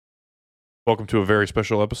Welcome to a very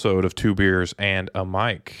special episode of Two Beers and a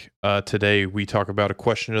Mic. Today we talk about a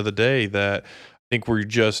question of the day that I think we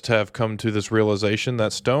just have come to this realization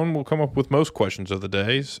that Stone will come up with most questions of the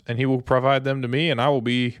days, and he will provide them to me, and I will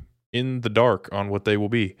be in the dark on what they will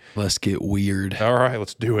be. Let's get weird. All right,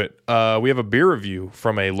 let's do it. We have a beer review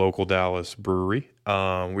from a local Dallas brewery.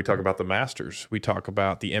 We talk about the Masters. We talk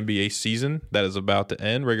about the NBA season that is about to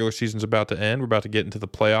end. Regular season's about to end. We're about to get into the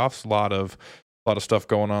playoffs. A lot of stuff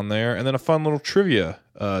going on there. And then a fun little trivia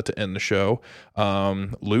to end the show.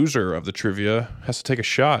 Loser of the trivia has to take a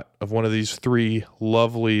shot of one of these three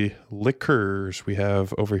lovely liquors we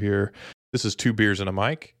have over here. This is Two Beers and a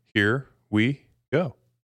Mic. Here we go.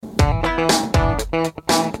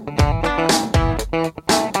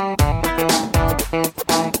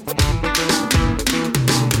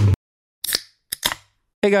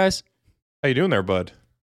 Hey guys. How you doing there, bud?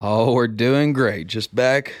 Oh, we're doing great. Just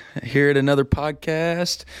back here at another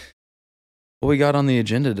podcast. What we got on the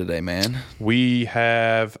agenda today, man? We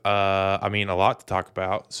have, a lot to talk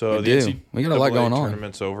about. So we got a lot going on.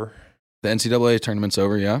 Tournament's over. The NCAA tournament's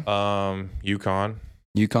over, yeah. UConn.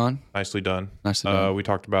 Nicely done. We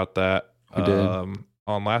talked about that. We did.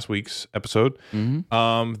 On last week's episode.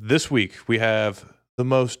 Mm-hmm. This week we have the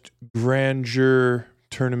most grandeur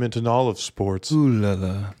tournament in all of sports. Ooh la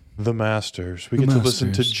la. The Masters. We get to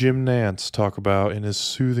listen to Jim Nantz talk about in his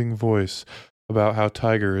soothing voice about how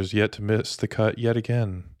Tiger is yet to miss the cut yet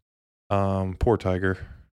again. Poor Tiger.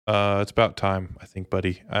 It's about time, I think,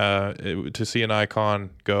 buddy. To see an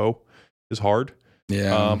icon go is hard.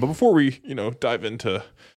 Yeah. But before we, dive into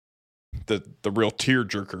the real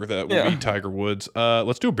tearjerker that will be Tiger Woods,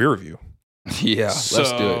 let's do a beer review. Yeah,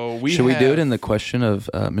 let's do it. Should we do it in the question of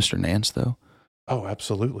Mr. Nance, though? Oh,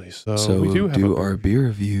 absolutely. So we do have our beer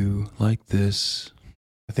review like this.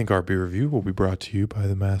 I think our beer review will be brought to you by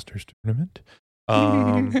the Masters Tournament.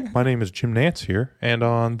 My name is Jim Nantz here, and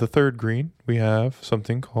on the third green, we have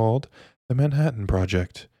something called the Manhattan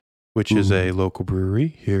Project, which is a local brewery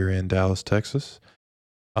here in Dallas, Texas.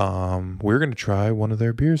 We're going to try one of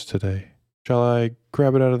their beers today. Shall I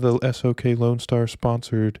grab it out of the SOK Lone Star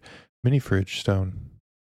sponsored mini fridge, Stone?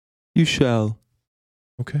 You shall.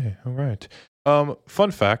 Okay, all right.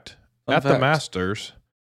 Fun fact, the Masters,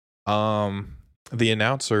 the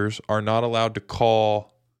announcers are not allowed to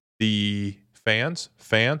call the fans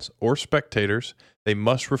or spectators. They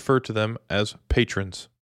must refer to them as patrons.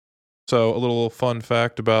 So a little fun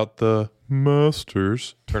fact about the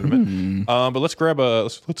Masters tournament. But let's grab a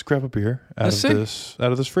beer out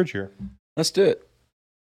of this fridge here. Let's do it.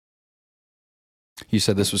 You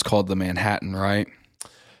said this was called the Manhattan, right?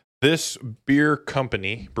 This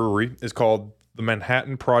brewery is called the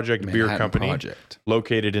Manhattan Project Beer Company,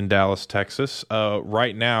 located in Dallas, Texas.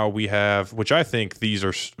 Right now we have, which I think these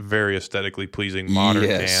are very aesthetically pleasing modern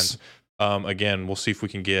cans. Again, we'll see if we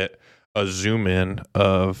can get a zoom in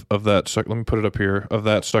of that. Let me put it up here, of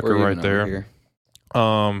that sucker right there.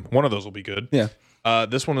 One of those will be good. Yeah.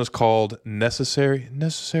 This one is called Necessary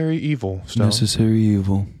Evil. Stone. Necessary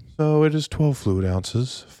Evil. So it is 12 fluid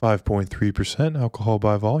ounces, 5.3% alcohol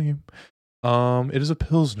by volume. It is a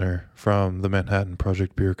Pilsner from the Manhattan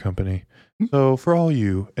Project Beer Company. So for all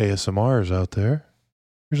you ASMRs out there,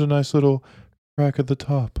 here's a nice little crack at the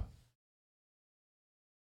top.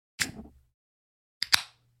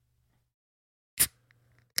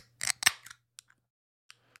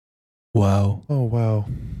 Wow. Oh, wow.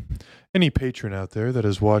 Any patron out there that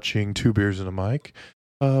is watching Two Beers and a Mic,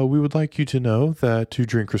 we would like you to know that to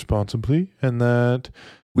drink responsibly and that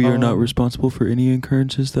we are not responsible for any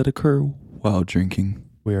occurrences that occur while drinking.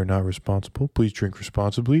 We are not responsible. Please drink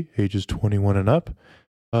responsibly, ages 21 and up.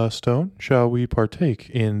 Stone, shall we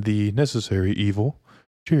partake in the necessary evil?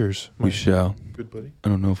 Cheers. We shall. Good buddy. I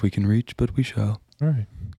don't know if we can reach, but we shall. All right.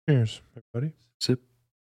 Cheers, everybody. Sip.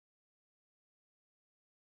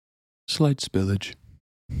 Slight spillage.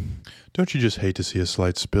 Don't you just hate to see a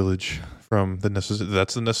slight spillage from that's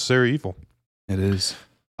the necessary evil. It is.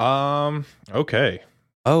 Okay.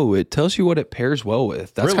 Oh, it tells you what it pairs well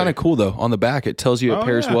with. That's kind of cool, though. On the back, it tells you it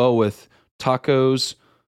pairs well with tacos,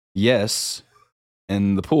 yes,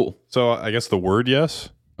 and the pool. So I guess the word yes.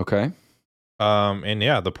 Okay. And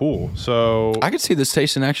yeah, the pool. So I could see this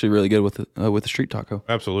tasting actually really good with the street taco.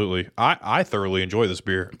 Absolutely. I thoroughly enjoy this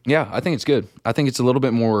beer. Yeah, I think it's good. I think it's a little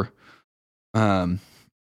bit more.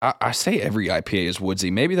 I say every IPA is woodsy.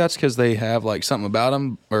 Maybe that's because they have like something about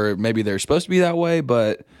them, or maybe they're supposed to be that way.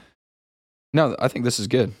 But no, I think this is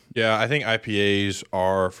good. Yeah, I think IPAs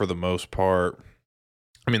are, for the most part,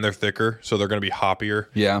 they're thicker, so they're going to be hoppier.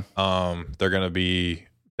 Yeah. They're going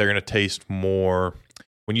to taste more.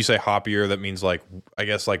 When you say hoppier, that means like, I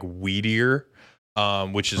guess like weedier.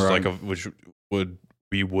 which is Right. which would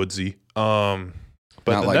be woodsy.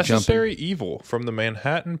 But Not the like Necessary Evil from the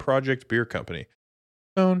Manhattan Project Beer Company.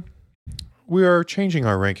 Stone, we are changing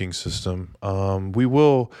our ranking system. We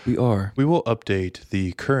will update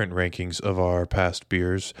the current rankings of our past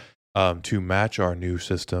beers to match our new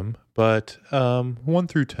system. But 1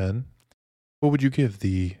 through 10, what would you give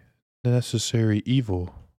the Necessary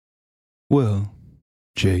Evil? Well,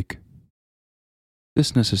 Jake,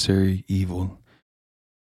 this Necessary Evil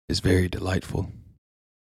is very delightful.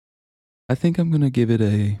 I think I'm going to give it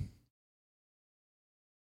a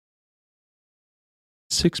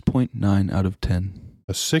 6.9 out of 10.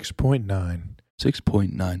 A 6.9.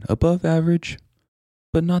 6.9. Above average,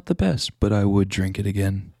 but not the best. But I would drink it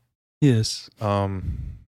again. Yes.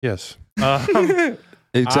 Yes.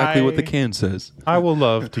 Exactly what the can says. I will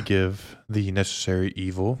love to give the Necessary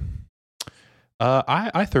Evil.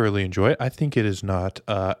 I thoroughly enjoy it. I think it is not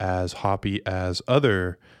as hoppy as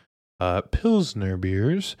other Pilsner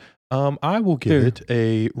beers. I will give it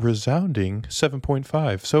a resounding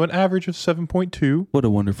 7.5. So an average of 7.2. What a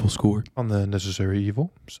wonderful score. On the Necessary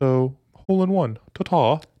Evil. So hole in one.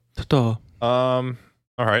 Ta-ta. Ta-ta.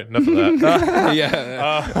 All right, enough of that.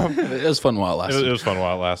 It was fun while it lasted. It was fun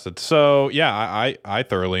while it lasted. So yeah, I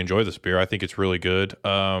thoroughly enjoy this beer. I think it's really good.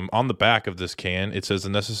 On the back of this can, it says the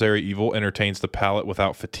Necessary Evil entertains the palate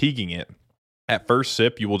without fatiguing it. At first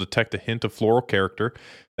sip, you will detect a hint of floral character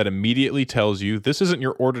that immediately tells you this isn't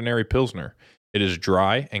your ordinary Pilsner. It is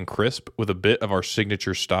dry and crisp with a bit of our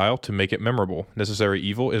signature style to make it memorable. Necessary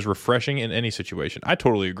Evil is refreshing in any situation. I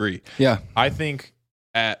totally agree. Yeah. I think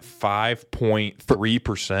at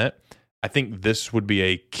 5.3%, I think this would be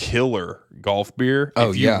a killer golf beer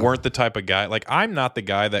if you weren't the type of guy. Like, I'm not the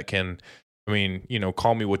guy that can, I mean,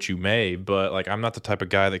 call me what you may, but like, I'm not the type of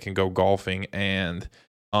guy that can go golfing and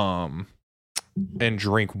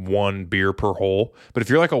drink one beer per hole. But if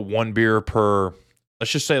you're like a one beer per,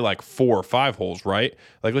 let's just say like 4 or 5 holes, right?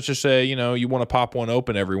 Like, let's just say, you want to pop one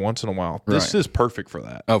open every once in a while. This is perfect for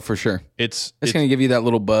that. Oh, for sure. It's going to give you that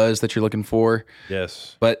little buzz that you're looking for.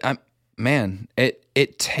 Yes. But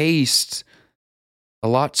it tastes a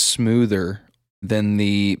lot smoother than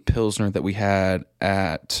the Pilsner that we had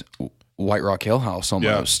at White Rock Ale House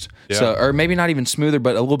almost. Yeah. So, or maybe not even smoother,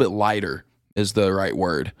 but a little bit lighter is the right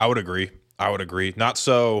word. I would agree. Not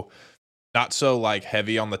so like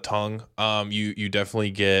heavy on the tongue. You definitely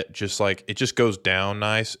get just like, it just goes down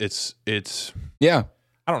nice. It's yeah.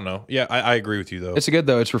 I don't know. Yeah, I agree with you though. It's good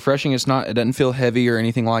though. It's refreshing. It doesn't feel heavy or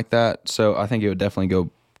anything like that. So I think it would definitely go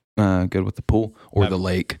good with the pool or the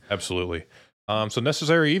lake. Absolutely. So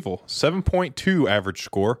Necessary Evil, 7.2 average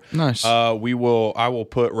score. Nice. I will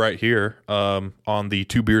put right here on the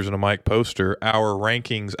 2 Beers and a Mic poster our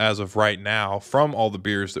rankings as of right now from all the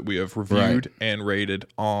beers that we have reviewed and rated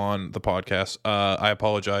on the podcast. I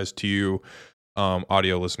apologize to you,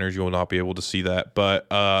 audio listeners. You will not be able to see that. But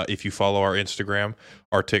if you follow our Instagram,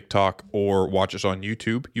 our TikTok, or watch us on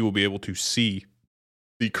YouTube, you will be able to see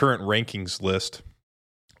the current rankings list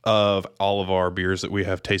of all of our beers that we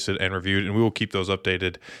have tasted and reviewed, and we will keep those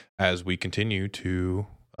updated as we continue to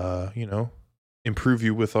improve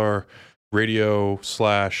you with our radio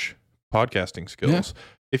 / podcasting skills.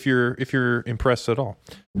 If you're impressed at all.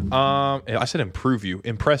 I said improve you,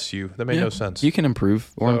 impress you. That made no sense. You can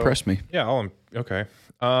improve or impress me. Yeah, okay.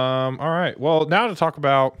 All right. Well, now to talk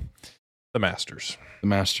about the Masters. The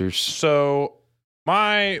Masters. So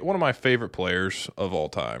one of my favorite players of all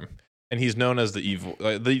time, and he's known as the evil,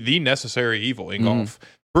 the Necessary Evil in golf,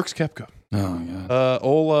 Brooks Koepka. Oh yeah.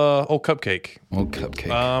 Old Cupcake. Old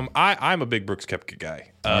Cupcake. I'm a big Brooks Koepka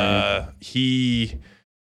guy. He's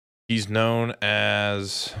known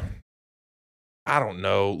as, I don't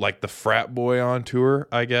know, like the frat boy on tour,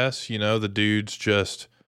 I guess. The dude's he's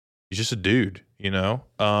just a dude, He's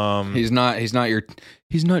not your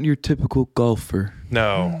typical golfer.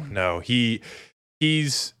 No.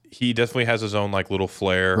 He definitely has his own like little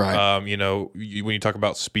flair. Right. When you talk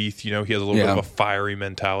about Spieth, he has a little bit of a fiery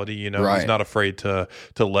mentality. Right. He's not afraid to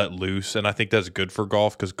let loose, and I think that's good for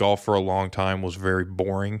golf because golf for a long time was very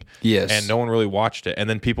boring. Yes. And no one really watched it. And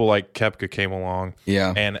then people like Koepka came along.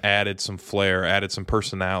 Yeah. And added some flair, added some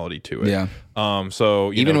personality to it. Yeah.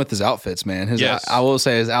 So even with his outfits, man, I will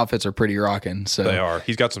say his outfits are pretty rocking. So they are.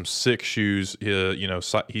 He's got some sick shoes.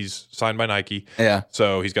 He's signed by Nike. Yeah.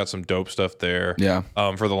 So he's got some dope stuff there. Yeah.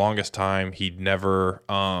 For the longest time, he'd never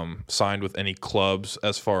signed with any clubs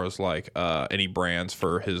as far as like any brands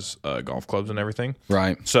for his golf clubs and everything.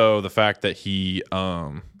 Right. So the fact that he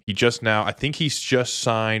just now, I think he's just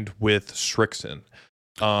signed with Strixon.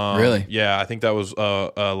 Really? Yeah, I think that was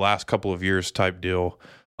a last couple of years type deal.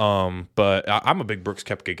 But I'm a big Brooks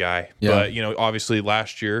Koepka guy. Yeah. But, you know, obviously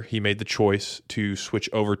last year he made the choice to switch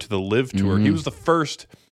over to the Live Tour. He was the first.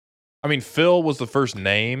 I mean, Phil was the first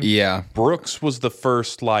name. Yeah. Brooks was the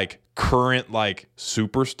first, like, current, like,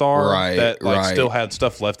 superstar that, like, still had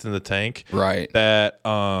stuff left in the tank. Right. That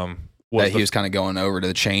he was kind of going over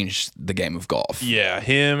to change the game of golf. Yeah,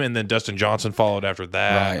 him, and then Dustin Johnson followed after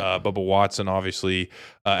that. Right. Bubba Watson, obviously,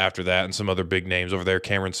 after that, and some other big names over there.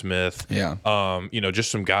 Cameron Smith. Yeah. You know, just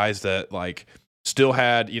some guys that, like, still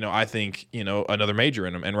had, you know, I think, you know, another major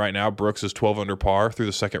in them. And right now, Brooks is 12 under par through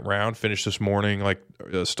the second round. Finished this morning, like,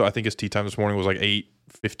 I think his tee time this morning was like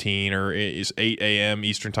 8:15 or it's 8 a.m.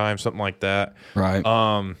 Eastern time, something like that. Right.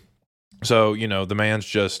 So, you know, the man's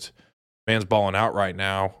balling out right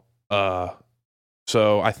now.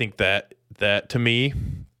 So I think that to me,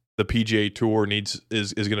 the PGA Tour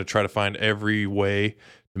is going to try to find every way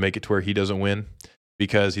to make it to where he doesn't win,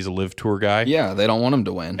 because he's a Live Tour guy. Yeah, they don't want him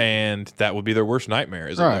to win. And that would be their worst nightmare,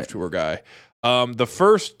 is a Live Tour guy.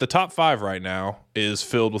 The top 5 right now is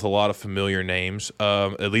filled with a lot of familiar names.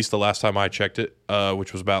 At least the last time I checked it,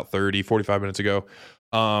 which was about 45 minutes ago.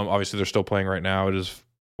 Obviously they're still playing right now. It is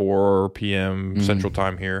 4 p.m. Central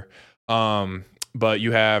Time here. But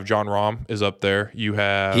you have John Rahm is up there.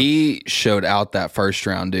 He showed out that first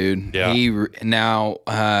round, dude. Yeah.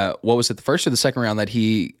 What was it, the first or the second round that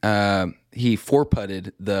he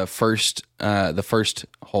 4-putted the first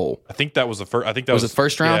hole? I think that was the first. I think that was the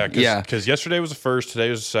first round. Yeah, because yesterday was the first. Today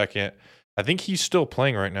was the second. I think he's still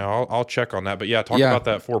playing right now. I'll check on that. But yeah, talk about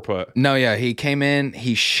that 4-putt. No, yeah, he came in.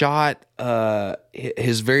 He shot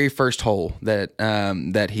his very first hole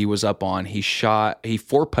that he was up on. He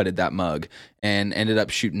 4-putted that mug and ended up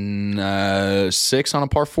shooting 6 on a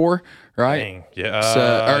par 4. Right? Dang.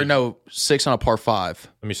 Yeah. 6 on a par 5.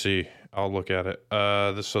 Let me see. I'll look at it.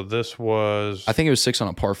 This was... I think it was 6 on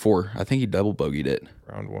a par 4. I think he double bogeyed it.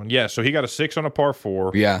 Round 1. Yeah, so he got a 6 on a par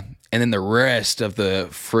 4. Yeah. And then the rest of the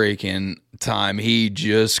freaking time, he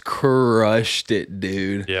just crushed it,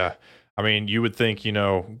 dude. Yeah. I mean, you would think, you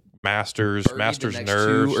know, Masters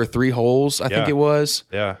nerves. 2 or 3 holes, I think it was.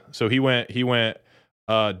 Yeah. So he went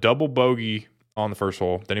double bogey on the first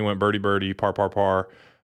hole. Then he went birdie, par,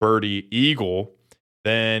 birdie, eagle.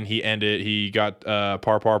 Then he got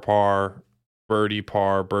par, birdie,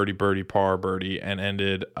 par, birdie, par, birdie, and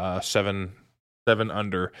ended 7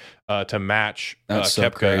 under to match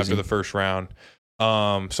Koepka after the first round.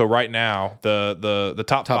 So right now the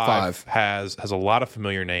top five has a lot of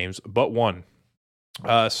familiar names, but one.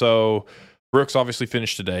 So Brooks obviously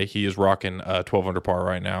finished today. He is rocking 12 under par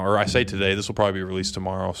right now, or I say today. This will probably be released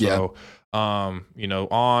tomorrow. So you know,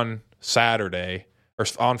 on Saturday. Or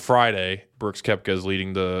on Friday, Brooks Koepka is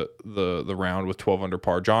leading the round with 12 under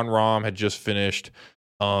par. John Rahm had just finished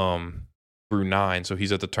through 9, so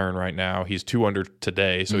he's at the turn right now. He's 2 under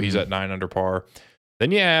today, so he's at 9 under par. Then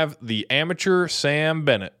you have the amateur Sam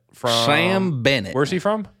Bennett Sam Bennett. Where's he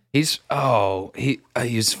from? He's from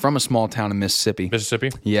a small town in Mississippi.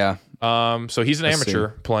 Yeah. So he's an amateur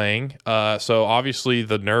playing. So obviously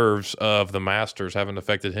the nerves of the Masters haven't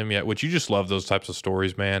affected him yet, which you just love those types of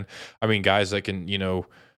stories, man. I mean, guys that can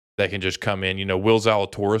just come in. You know, Will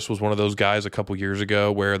Zalatoris was one of those guys a couple years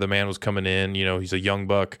ago where the man was coming in. You know, he's a young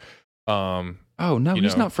buck. Oh, no,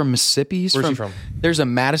 he's not from Mississippi. Where's he from? There's a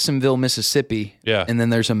Madisonville, Mississippi. Yeah. And then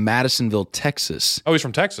there's a Madisonville, Texas. Oh, he's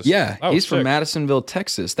from Texas? Yeah, he's from Madisonville,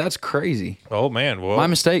 Texas. That's crazy. Oh, man. Well, my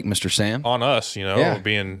mistake, Mr. Sam. On us, you know,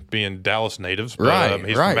 being Dallas natives. But,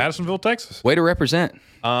 he's from Madisonville, Texas. Way to represent.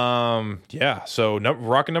 Yeah, so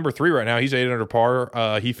rocking number 3 right now. He's 8 under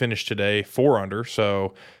par. He finished today 4 under.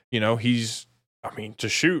 So, you know, to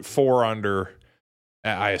shoot 4 under,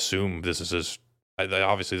 I assume this is his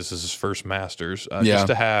first Masters. Just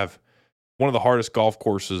to have one of the hardest golf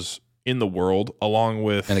courses in the world, along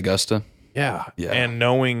with in Augusta. Yeah. And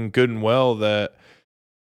knowing good and well that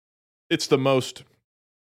it's the most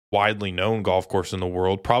widely known golf course in the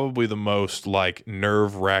world, probably the most like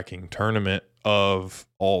nerve-wracking tournament of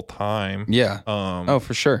all time. Yeah.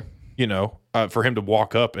 For sure. You know, for him to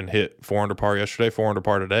walk up and hit 4 under par yesterday, 4 under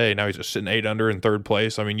par today, now he's just sitting 8 under in 3rd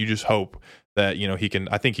place. I mean, you just hope that, you know, he can.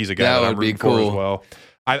 I think he's a guy that I'm rooting for as well.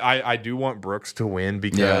 I do want Brooks to win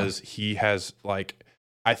because he has, like,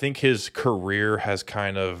 I think his career has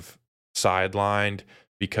kind of sidelined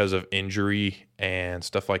because of injury and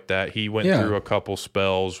stuff like that. He went through a couple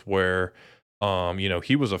spells where, you know,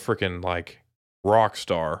 he was a freaking like rock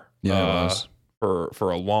star. For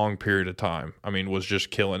a long period of time. I mean, was just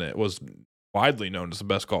killing it. Was widely known as the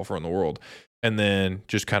best golfer in the world. And then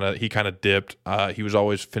just he kind of dipped. He was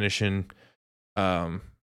always finishing, you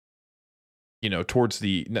know, towards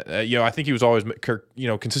the, you know, I think he was always, you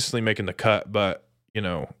know, consistently making the cut, but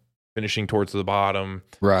finishing towards the bottom,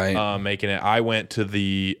 right? Making it. I went to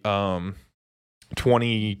the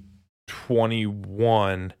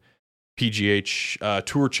 2021 PGH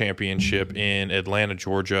Tour Championship in Atlanta,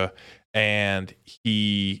 Georgia, and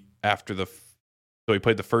he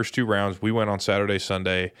played the first 2 rounds. We went on Saturday,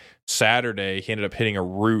 Sunday. Saturday, he ended up hitting a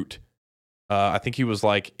root. I think he was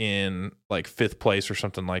like in like 5th place or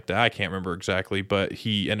something like that. I can't remember exactly, but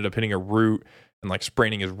he ended up hitting a root and like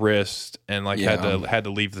spraining his wrist and like had to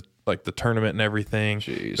leave the tournament and everything.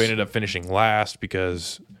 Jeez. So he ended up finishing last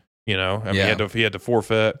because he had to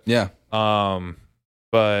forfeit. Yeah.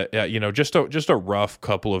 But yeah, just a rough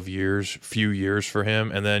few years for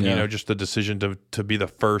him, and then just the decision to be the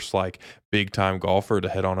first like big time golfer to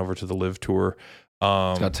head on over to the Live Tour.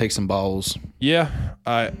 Got to take some balls. Yeah,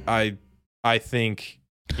 I think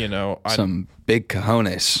some big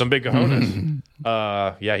cojones. Some big cojones.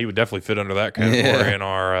 Yeah, he would definitely fit under that category in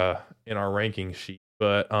our ranking sheet.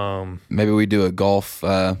 But maybe we do a golf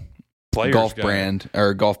brand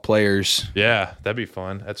or golf players. Yeah, that'd be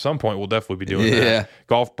fun. At some point, we'll definitely be doing that.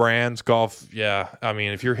 Golf brands, golf. Yeah, I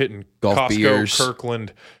mean, if you're hitting golf Costco, beers.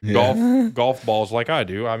 Kirkland, golf balls like I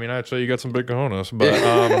do, I mean, I'd say you got some big cojones. But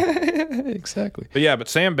exactly. But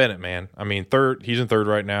Sam Bennett, man. I mean, he's in 3rd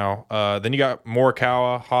right now. Then you got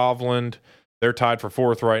Morikawa, Hovland. They're tied for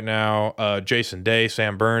 4th right now. Jason Day,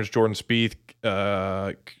 Sam Burns, Jordan Spieth,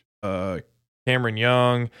 Cameron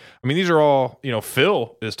Young. I mean, these are all,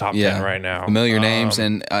 Phil is top 10 right now. Familiar names.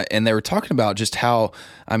 And they were talking about just how,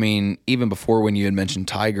 I mean, even before when you had mentioned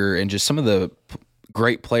Tiger and just some of the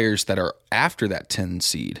great players that are after that 10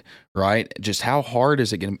 seed, right? Just how hard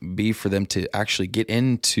is it going to be for them to actually get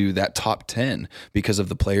into that top 10 because of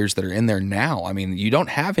the players that are in there now? I mean, you don't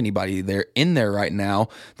have anybody in there right now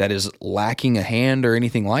that is lacking a hand or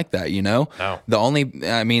anything like that, No. The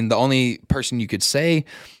only person you could say,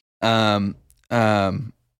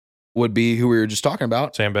 would be who we were just talking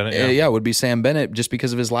about. Sam Bennett. Yeah, would be Sam Bennett just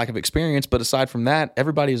because of his lack of experience. But aside from that,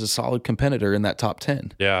 everybody is a solid competitor in that top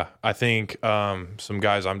 10. Yeah, I think some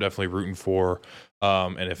guys I'm definitely rooting for.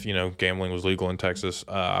 And if, gambling was legal in Texas,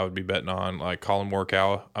 I would be betting on like Colin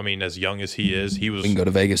Morikawa. I mean, as young as he is, we can go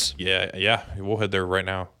to Vegas. Yeah. We'll head there right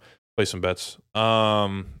now. Play some bets.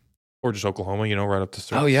 Or just Oklahoma, right up the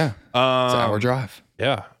street. Oh, yeah. It's an hour drive.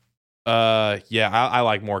 Yeah. I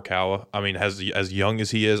like Morikawa. I mean, as young as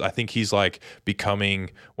he is, I think he's like becoming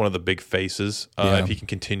one of the big faces. If he can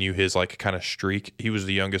continue his like kind of streak, he was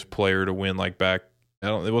the youngest player to win like I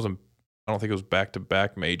don't think it was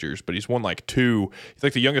back-to-back majors, but he's won like 2. He's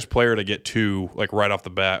like the youngest player to get 2 like right off the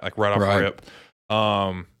bat, like right off rip.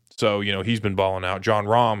 So he's been balling out. John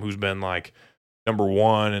Rahm, who's been like number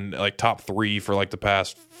 1 and like top 3 for like the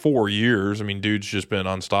past 4 years. I mean, dude's just been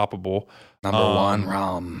unstoppable. Number 1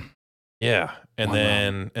 Rahm. Yeah, and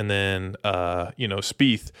then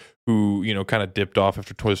Spieth, who kind of dipped off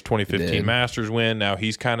after his 2015 Masters win. Now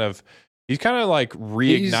he's kind of like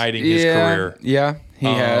reigniting his career. Yeah, he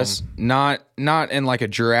has not in like a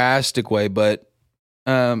drastic way, but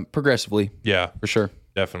progressively. Yeah, for sure.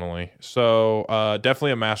 Definitely. So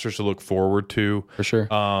definitely a Masters to look forward to. For sure.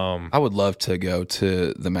 I would love to go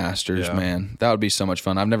to the Masters, man. That would be so much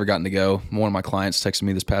fun. I've never gotten to go. One of my clients texted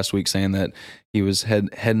me this past week saying that he was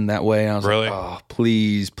heading that way. I was like, oh,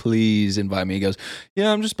 please invite me. He goes,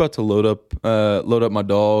 yeah, I'm just about to load up my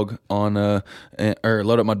dog or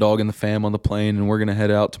load up my dog and the fam on the plane, and we're going to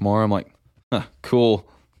head out tomorrow. I'm like, cool.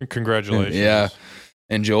 Congratulations. Yeah.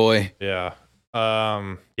 Enjoy. Yeah.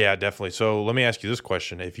 Yeah, definitely. So let me ask you this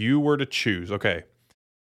question. If you were to choose,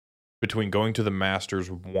 between going to the Masters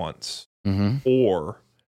once or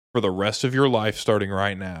for the rest of your life starting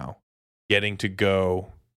right now, getting to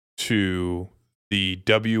go to the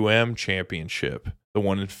WM Championship, the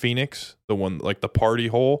one in Phoenix, the one like the party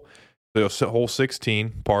hole, the hole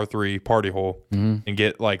 16, par 3 party hole, and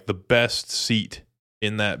get like the best seat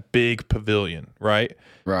in that big pavilion, right?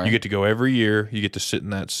 Right. You get to go every year. You get to sit in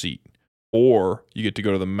that seat. Or you get to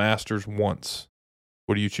go to the Masters once.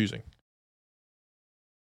 What are you choosing?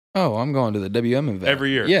 Oh, I'm going to the WM event.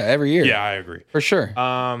 Every year. Yeah, every year. Yeah, I agree. For sure.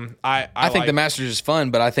 I think the Masters is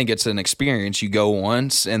fun, but I think it's an experience. You go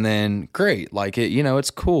once and then great. Like it,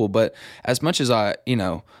 it's cool. But as much as I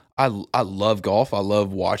love golf. I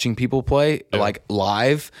love watching people play like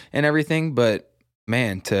live and everything. But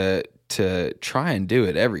man, to try and do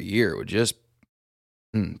it every year would just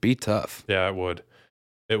be tough. Yeah, it would.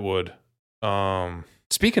 It would.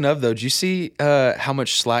 Speaking of, though, did you see how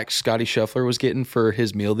much slack Scotty Scheffler was getting for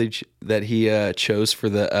his meal that he chose for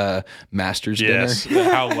the Masters dinner?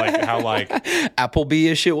 how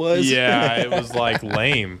Applebee-ish it was. Yeah, it was like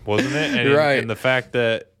lame, wasn't it? And, right. And the fact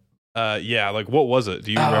that Yeah, like what was it?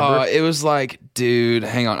 Do you remember? It was like, dude,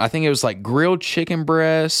 hang on. I think it was like grilled chicken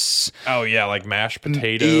breasts. Oh yeah, like mashed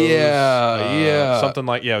potatoes. Yeah. Something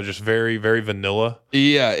like just very, very vanilla.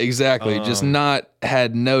 Yeah, exactly. Just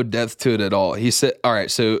had no depth to it at all. He said, all right,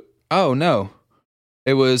 so no.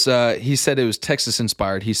 It was he said it was Texas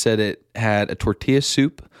inspired. He said it had a tortilla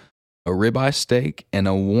soup, a ribeye steak, and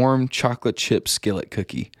a warm chocolate chip skillet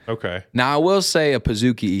cookie. Okay. Now I will say a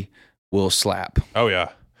Pizookie will slap. Oh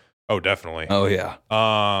yeah. Oh, definitely. Oh yeah.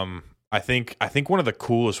 I think one of the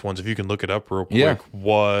coolest ones, if you can look it up real quick,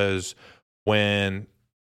 was when,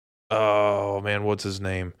 oh man, what's his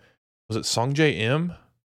name? Was it Sungjae Im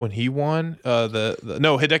when he won? No,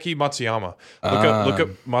 Hideki Matsuyama. Look up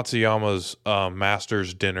Matsuyama's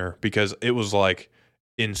Masters dinner, because it was like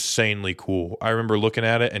insanely cool. I remember looking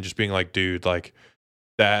at it and just being like, dude, like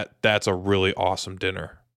that's a really awesome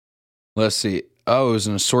dinner. Let's see. Oh, it was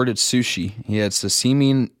an assorted sushi. He had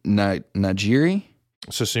sashimi nigiri.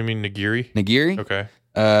 Sashimi nigiri. Nigiri. Okay.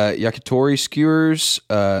 Yakitori skewers,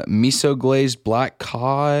 miso glazed black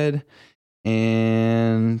cod,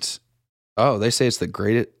 and they say it's the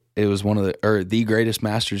greatest. It was the greatest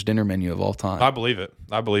Masters dinner menu of all time. I believe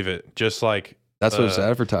it. Just like that's what it's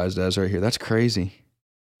advertised as right here. That's crazy.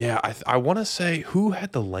 Yeah, I want to say, who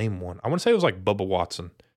had the lame one? I want to say it was like Bubba Watson.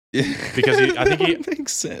 Because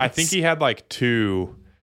I think he had like two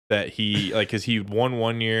that he like, because he won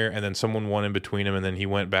one year and then someone won in between him, and then he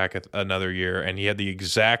went back another year and he had the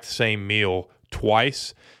exact same meal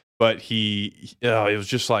twice, but it was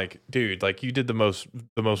just like, dude, like you did the most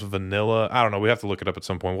vanilla. I don't know. We have to look it up at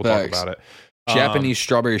some point. We'll talk about it. Japanese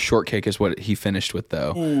strawberry shortcake is what he finished with,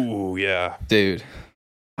 though. Ooh, yeah, dude.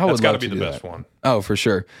 That's got to be the best one. Oh, for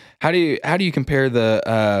sure. How do you compare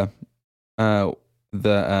the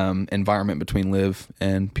environment between Live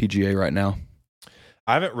and PGA right now?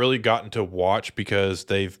 I haven't really gotten to watch because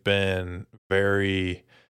they've been very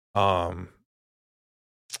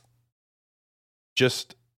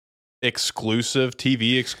just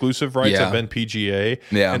TV exclusive rights have been PGA.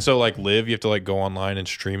 Yeah. And so like Live, you have to like go online and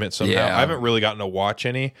stream it somehow. Yeah. I haven't really gotten to watch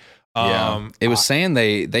any. It was saying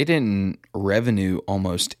they didn't revenue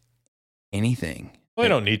almost anything. Well, they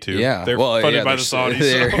don't need to. Yeah. They're funded by the Saudis.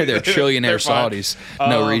 They're trillionaire Saudis.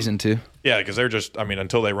 No reason to. Yeah, because they're just,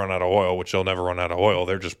 until they run out of oil, which they'll never run out of oil,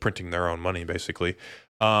 they're just printing their own money, basically.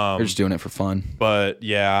 They're just doing it for fun. But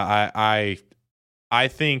yeah, I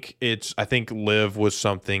think Live was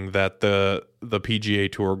something that the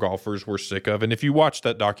PGA Tour golfers were sick of. And if you watch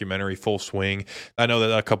that documentary Full Swing, I know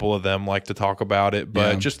that a couple of them like to talk about it,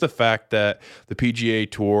 but just the fact that the PGA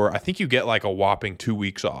Tour, I think you get like a whopping 2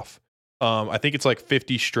 weeks off. I think it's like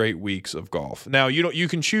 50 straight weeks of golf. Now you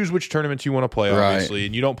can choose which tournaments you want to play, obviously,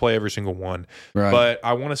 and you don't play every single one. Right. But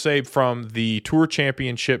I want to say from the Tour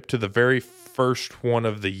Championship to the very first one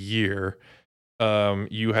of the year,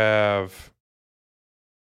 you have.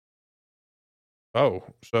 At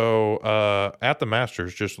the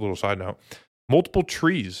Masters, just a little side note, multiple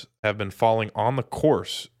trees have been falling on the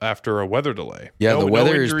course after a weather delay. Yeah, the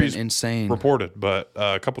weather has been insane. Reported, but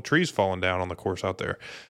a couple trees falling down on the course out there.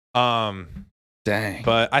 Dang.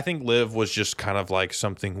 But I think Live was just kind of like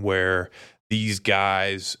something where these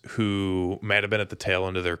guys who might have been at the tail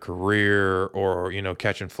end of their career or,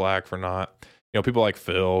 catching flack for not, people like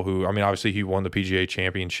Phil, who, obviously he won the PGA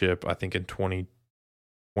Championship, I think in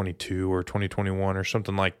 2022 or 2021 or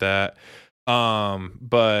something like that.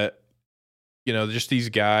 But just these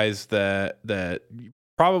guys that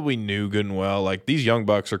probably knew good and well, like these young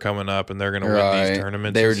bucks are coming up and they're going to win these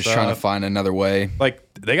tournaments. They were just trying to find another way.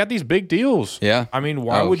 Like they got these big deals. Yeah.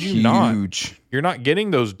 Why would you not? You're not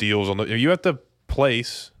getting those deals you have to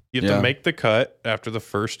place. You have to make the cut after the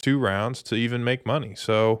first two rounds to even make money.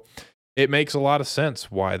 So it makes a lot of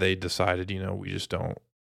sense why they decided, we just don't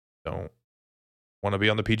want to be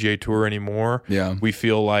on the PGA Tour anymore. Yeah. We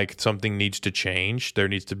feel like something needs to change. There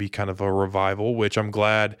needs to be kind of a revival, which I'm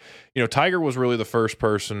glad, Tiger was really the first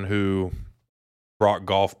person who brought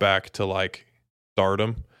golf back to like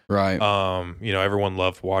stardom. Right. Everyone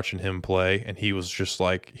loved watching him play, and he was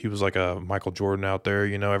like a Michael Jordan out there,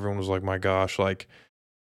 everyone was like, my gosh, like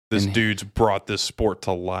this dude's brought this sport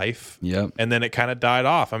to life. Yep. And then it kind of died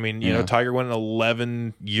off. Tiger went an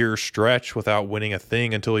 11-year stretch without winning a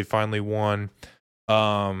thing until he finally won.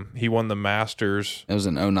 He won the Masters. It was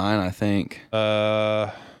in 2009, I think. His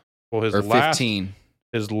or last 15.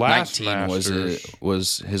 His last 19 Masters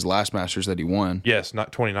was his last Masters that he won. Yes,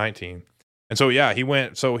 not 2019. And so he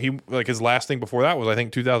went. So he like his last thing before that was I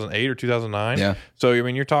think 2008 or 2009. Yeah. So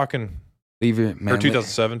you're talking leave your man, or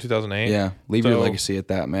 2007, 2008. Yeah, leave your legacy at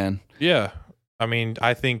that, man. Yeah,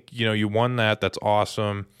 I think you won that. That's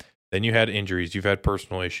awesome. Then you had injuries. You've had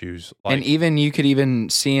personal issues. And even you could even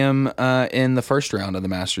see him in the first round of the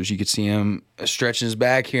Masters. You could see him stretching his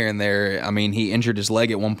back here and there. I mean, he injured his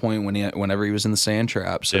leg at one point whenever he was in the sand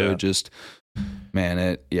trap. So it just,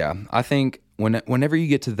 man, I think whenever you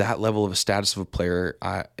get to that level of a status of a player,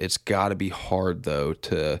 it's got to be hard, though,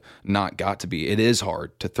 it is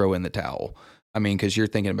hard to throw in the towel. I mean, because you're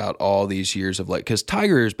thinking about all these years of because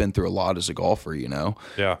Tiger has been through a lot as a golfer,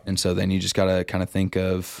 Yeah. And so then you just got to kind of think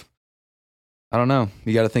of, I don't know.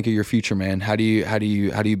 You got to think of your future, man. How do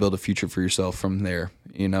you build a future for yourself from there?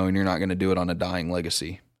 And you're not going to do it on a dying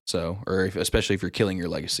legacy. So, especially if you're killing your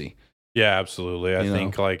legacy. Yeah, absolutely. I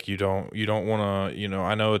think you don't want to,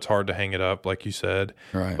 I know it's hard to hang it up, like you said,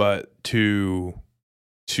 right? But to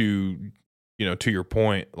your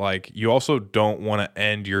point, you also don't want to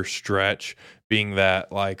end your stretch being that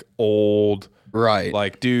old,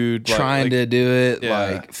 right? Dude, trying to do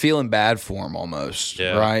it, feeling bad for him almost,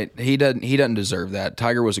 right? He doesn't deserve that.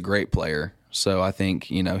 Tiger was a great player, so I think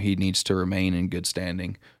he needs to remain in good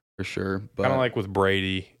standing for sure. But kind of like with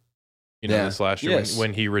Brady, this last year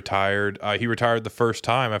when he retired the first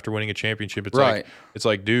time after winning a championship. It's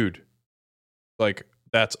dude,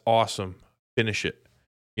 that's awesome. Finish it,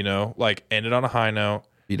 end it on a high note.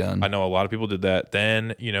 Be done. I know a lot of people did that.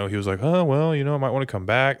 Then, he was like, oh, well, I might want to come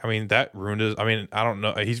back. I mean, that ruined his, I don't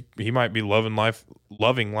know. He might be loving life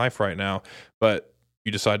right now, but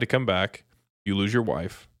you decide to come back. You lose your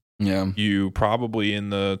wife. Yeah. You probably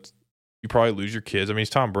lose your kids. I mean, he's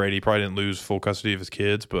Tom Brady. He probably didn't lose full custody of his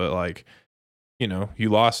kids, but you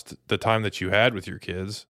lost the time that you had with your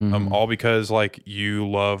kids, all because you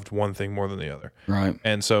loved one thing more than the other. Right.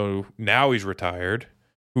 And so now he's retired.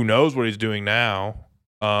 Who knows what he's doing now?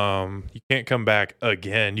 You can't come back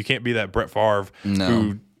again. You can't be that Brett Favre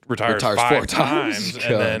who retires 5 times.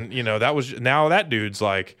 And then, that dude's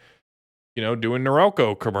doing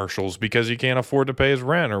Norelco commercials because he can't afford to pay his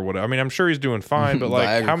rent or whatever. I mean, I'm sure he's doing fine, but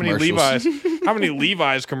how many Levi's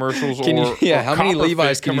commercials how many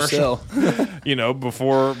Levi's can you sell?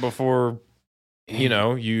 Before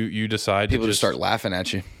you decide people to just start laughing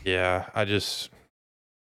at you. Yeah, it's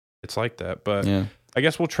like that. But I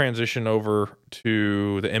guess we'll transition over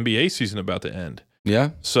to the NBA season about to end.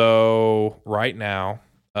 Yeah. So right now,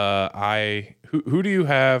 who do you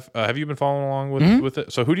have? Have you been following along with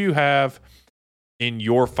it? So who do you have in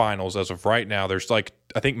your finals as of right now? There's I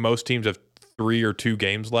think most teams have 3 or 2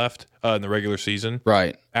 games left in the regular season.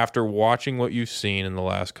 Right. After watching what you've seen in the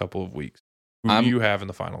last couple of weeks, who do you have in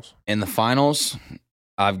the finals? In the finals,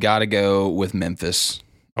 I've got to go with Memphis.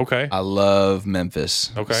 Okay. I love Memphis.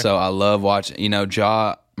 Okay. So I love watching.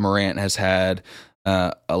 Ja Morant has had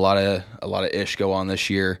a lot of ish go on this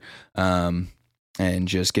year, and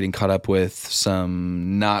just getting caught up with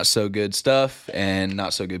some not so good stuff and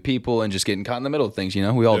not so good people, and just getting caught in the middle of things.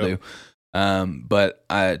 We all do. But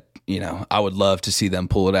I would love to see them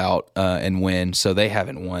pull it out and win. So they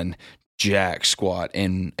haven't won jack squat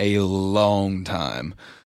in a long time.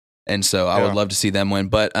 And so I would love to see them win,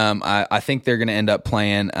 but I think they're going to end up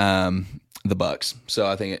playing the Bucks. So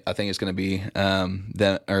I think it's going to be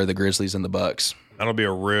the Grizzlies and the Bucks. That'll be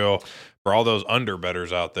a real for all those under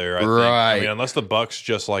bettors out there. I right. think. I mean, unless the Bucks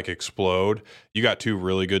just explode, you got 2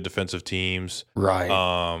 really good defensive teams. Right.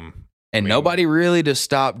 Nobody really to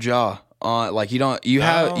stop Ja. You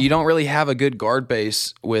don't really have a good guard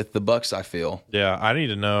base with the Bucks, I feel. Yeah, I need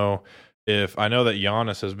to know. If I know that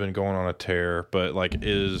Giannis has been going on a tear, but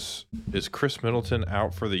is Chris Middleton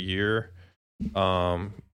out for the year?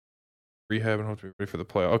 Rehab and hope to be ready for the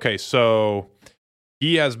playoff. Okay, so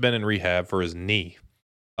he has been in rehab for his knee,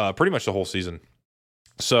 pretty much the whole season.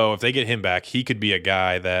 So if they get him back, he could be a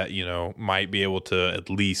guy that might be able to at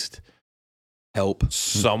least help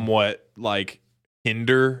somewhat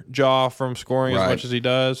hinder Ja from scoring as much as he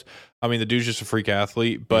does. I mean, the dude's just a freak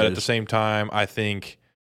athlete, but at the same time, I think.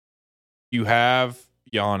 You have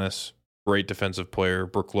Giannis, great defensive player.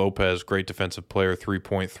 Brook Lopez, great defensive player,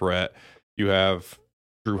 3-point threat. You have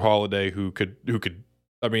Drew Holiday, who could.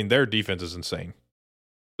 I mean, their defense is insane.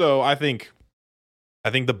 So I think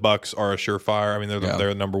the Bucks are a surefire. I mean, they're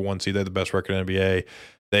the number 1 seed. They're the best record in the NBA.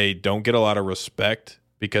 They don't get a lot of respect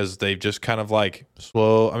because they've just kind of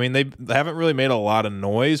slow. I mean, they haven't really made a lot of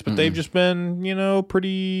noise, but they've just been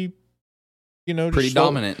pretty. Pretty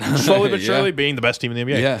dominant. Slowly but surely being the best team in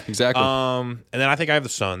the NBA. Yeah, exactly. And then I think I have the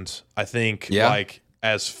Suns. I think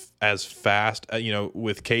as fast,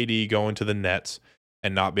 with KD going to the Nets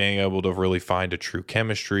and not being able to really find a true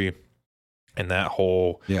chemistry and that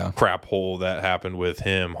whole crap hole that happened with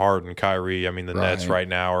him, Harden, Kyrie. I mean, the Nets right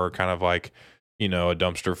now are kind of a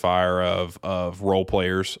dumpster fire of role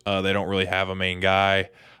players. They don't really have a main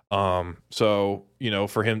guy. So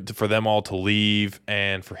for them all to leave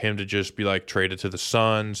and for him to just be like traded to the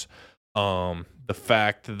Suns, the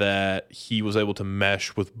fact that he was able to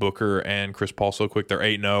mesh with Booker and Chris Paul so quick, they're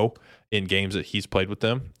 8-0 in games that he's played with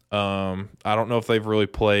them. I don't know if they've really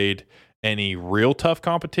played any real tough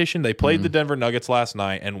competition. They played the Denver Nuggets last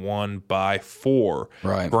night and won by 4.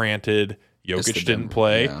 Right. Granted, Jokic didn't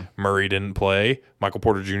play, Murray didn't play, Michael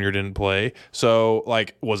Porter Jr. didn't play. So,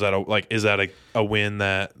 is that a win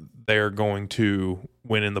that they're going to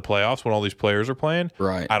win in the playoffs when all these players are playing?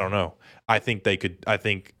 Right. I don't know. I think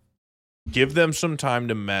give them some time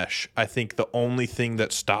to mesh. I think the only thing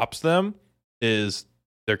that stops them is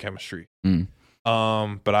their chemistry.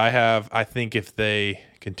 But I think if they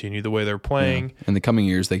continue the way they're playing in the coming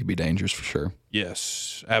years, they could be dangerous for sure.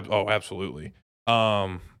 Yes. Absolutely.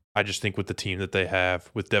 I just think with the team that they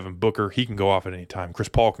have with Devin Booker, he can go off at any time. Chris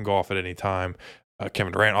Paul can go off at any time.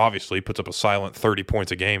 Kevin Durant obviously puts up a silent 30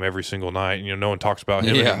 points a game every single night. No one talks about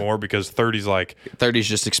him anymore because 30's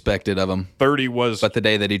just expected of him. 30 was. But the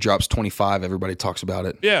day that he drops 25, everybody talks about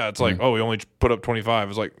it. Yeah, it's like, he only put up 25.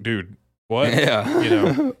 It's like, dude, what?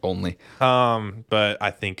 Yeah, only. But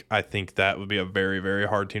I think that would be a very, very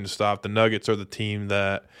hard team to stop. The Nuggets are the team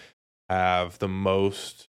that have the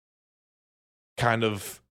most kind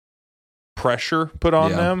of pressure put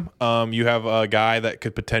on them. You have a guy that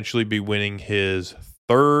could potentially be winning his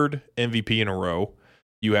 3rd MVP in a row.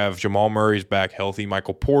 You have Jamal Murray's back healthy.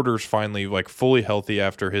 Michael Porter's finally fully healthy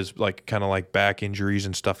after his back injuries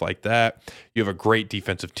and stuff like that. You have a great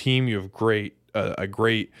defensive team. You have a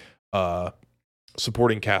great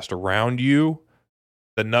supporting cast around you.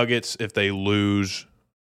 The Nuggets, if they lose,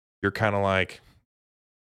 you're kind of like,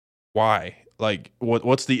 why?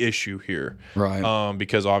 What's the issue here? Right.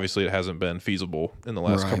 Because obviously it hasn't been feasible in the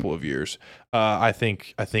last couple of years. I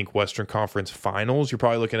think Western Conference Finals, you're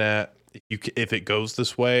probably looking at, if it goes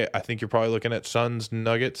this way, I think you're probably looking at Suns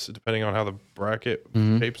Nuggets, depending on how the bracket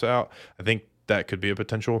shapes out. I think that could be a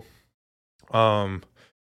potential. But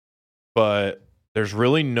there's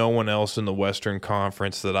really no one else in the Western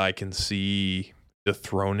Conference that I can see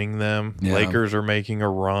dethroning them. Yeah. Lakers are making a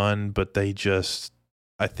run, but they just,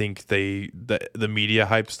 I think the media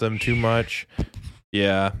hypes them too much.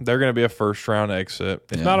 Yeah, they're going to be a first-round exit.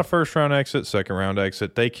 It's not a first-round exit, second-round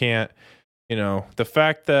exit. They can't, the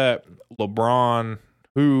fact that LeBron,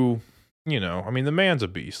 who, the man's a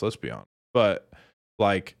beast, let's be honest. But,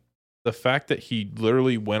 the fact that he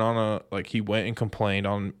literally went on he went and complained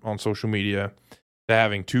on social media to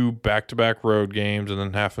having 2 back-to-back road games and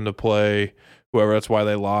then having to play whoever. That's why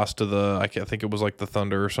they lost to I think it was the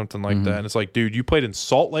Thunder or something like that. And it's like, dude, you played in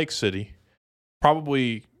Salt Lake City.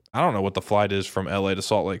 Probably, I don't know what the flight is from LA to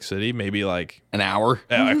Salt Lake City. Maybe an hour,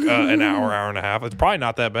 an hour and a half. It's probably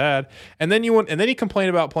not that bad. And then he complained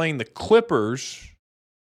about playing the Clippers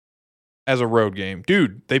as a road game.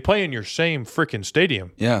 Dude, they play in your same freaking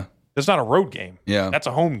stadium. Yeah. That's not a road game. Yeah. That's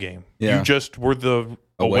a home game. Yeah. You just were the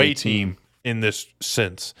away team in this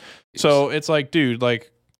sense. So it's like, dude, quit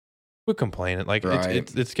complaining.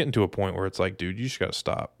 It's getting to a point where it's like, dude, you just got to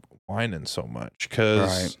stop whining so much.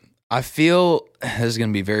 Because I feel this is going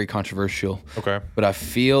to be very controversial. Okay. But I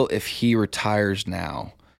feel if he retires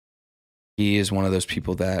now, he is one of those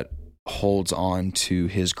people that holds on to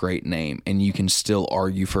his great name. And you can still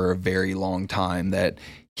argue for a very long time that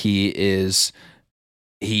he is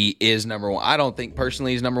number one. I don't think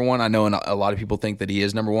personally he's number one. I know a lot of people think that he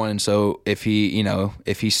is number one. And so if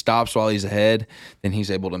he stops while he's ahead, then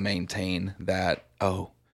he's able to maintain that,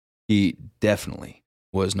 he definitely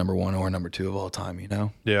was number one or number 2 of all time,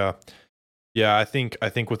 Yeah. Yeah, I think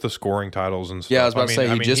with the scoring titles and stuff. Yeah, I was about to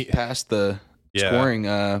say, he passed the scoring,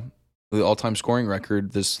 the all-time scoring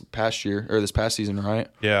record this past season, right?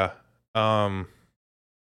 Yeah.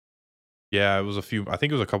 Yeah, it was I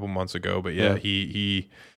think it was a couple months ago, but he's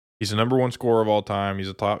the number 1 scorer of all time. He's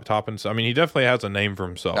a top he definitely has a name for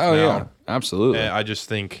himself. Oh now. Yeah, absolutely. And I just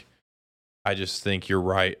think you're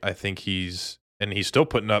right. I think he's still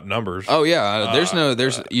putting up numbers. Oh yeah,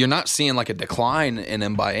 you're not seeing a decline in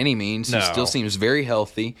him by any means. He still seems very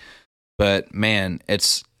healthy, but man,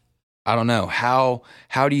 I don't know how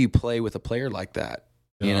do you play with a player like that?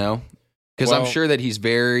 Because I'm sure that he's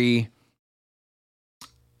very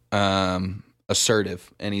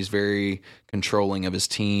assertive and he's very controlling of his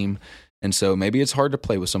team, and so maybe it's hard to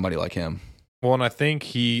play with somebody like him. Well, and I think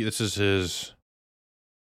this is his,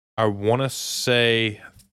 I want to say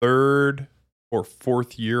 3rd or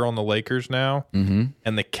 4th year on the Lakers now, and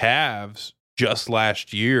the Cavs just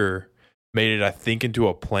last year made it, I think, into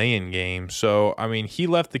a play-in game. So he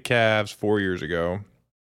left the Cavs 4 years ago.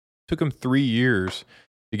 Took him 3 years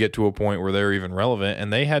to get to a point where they're even relevant.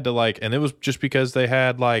 And they had to and it was just because they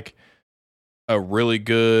had a really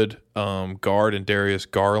good guard in Darius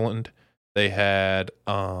Garland. They had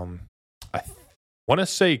I want to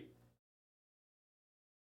say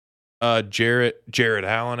Jarrett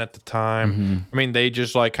Allen at the time. Mm-hmm. I mean, they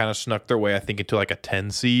just kind of snuck their way, I think, into a 10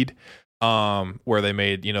 seed, where they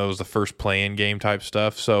made, it was the first play-in game type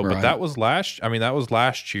stuff. So, but that was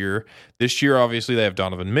last year. This year, obviously, they have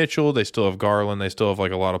Donovan Mitchell. They still have Garland. They still have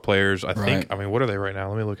a lot of players. I think. I mean, what are they right now?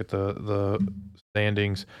 Let me look at the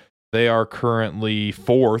standings. They are currently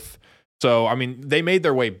 4th. So, I mean, they made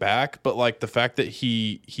their way back, but the fact that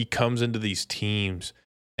he comes into these teams.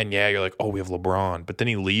 And yeah, you're like, oh, we have LeBron, but then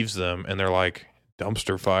he leaves them, and they're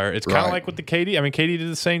dumpster fire. It's kind of like with the KD. I mean, KD did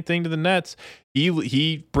the same thing to the Nets.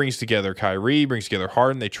 He brings together Kyrie, brings together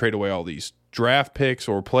Harden. They trade away all these draft picks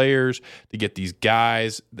or players to get these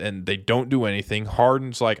guys, and they don't do anything.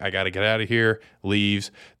 Harden's I got to get out of here, leaves.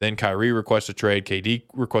 Then Kyrie requests a trade. KD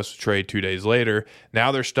requests a trade 2 days later.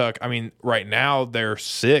 Now they're stuck. I mean, right now they're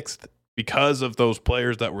 6th because of those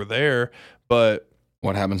players that were there, but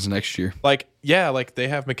what happens next year? They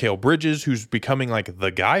have Mikal Bridges, who's becoming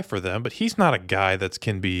the guy for them, but he's not a guy that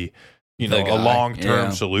can be, a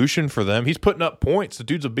long-term solution for them. He's putting up points. The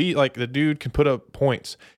dude's a beat. The dude can put up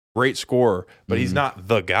points. Great scorer, but he's not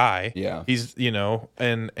the guy. Yeah. He's,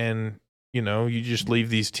 and you just leave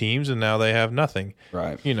these teams and now they have nothing.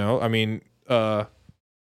 Right. I mean, the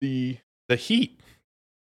Heat,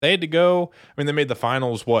 they had to go. I mean, they made the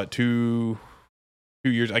finals, 2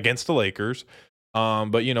 years against the Lakers.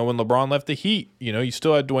 But when LeBron left the Heat, you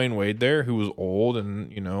still had Dwayne Wade there, who was old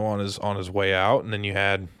and on his way out, and then you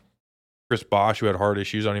had Chris Bosh, who had heart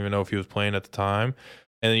issues. I don't even know if he was playing at the time,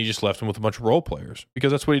 and then you just left him with a bunch of role players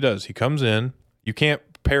because that's what he does. He comes in. You can't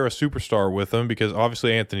pair a superstar with him because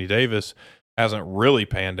obviously Anthony Davis hasn't really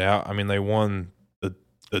panned out. I mean, they won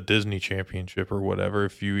the Disney championship or whatever,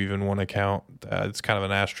 if you even want to count that. It's kind of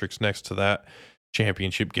an asterisk next to that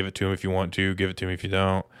championship. Give it to him if you want to. Give it to him if you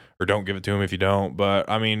don't. Or don't give it to him if you don't. But,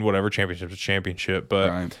 I mean, whatever, championship's a championship.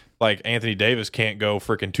 But, Anthony Davis can't go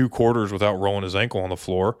freaking 2 quarters without rolling his ankle on the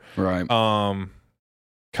floor. Right.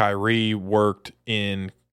 Kyrie worked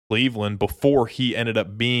in Cleveland before he ended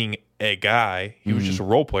up being a guy. He was just a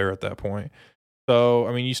role player at that point. So,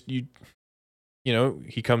 I mean,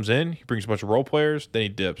 he comes in, he brings a bunch of role players, then he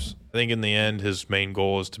dips. I think in the end, his main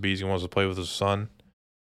goal is he wants to play with his son.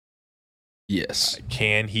 Yes.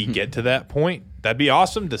 Can he get to that point? That'd be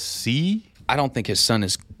awesome to see. I don't think his son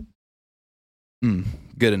is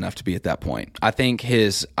good enough to be at that point. I think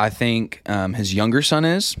his younger son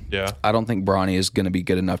is. Yeah. I don't think Bronny is going to be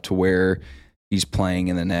good enough to where he's playing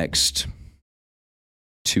in the next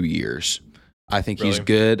 2 years. I think he's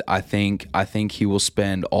good. I think he will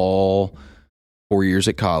spend all 4 years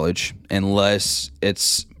at college unless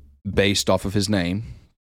it's based off of his name.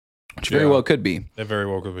 Which very well could be. It very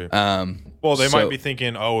well could be. Well, they might be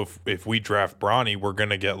thinking, oh, if we draft Bronny, we're going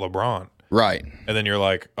to get LeBron. Right. And then you're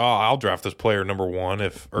like, oh, I'll draft this player number 1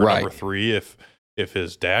 number 3 if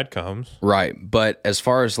his dad comes. Right. But as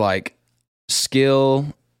far as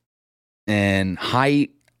skill and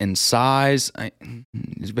height and size,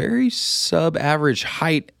 it's very sub-average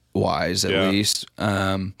height-wise at least.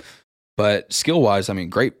 But skill-wise, I mean,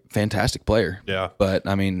 great, fantastic player. Yeah. But,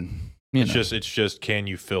 I mean... It's just can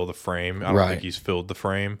you fill the frame? I don't think he's filled the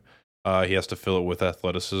frame. He has to fill it with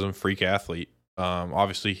athleticism, freak athlete.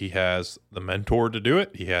 Obviously, he has the mentor to do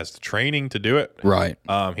it. He has the training to do it. Right.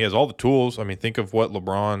 He has all the tools. I mean, think of what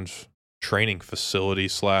LeBron's training facility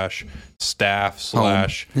 / staff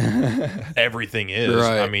 / everything is.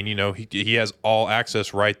 Right. I mean, he has all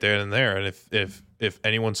access right there and there. And if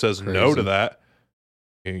anyone says no to that,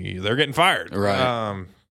 they're getting fired. Right.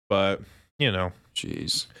 But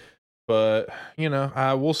Jeez. But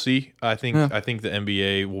we'll see. I think the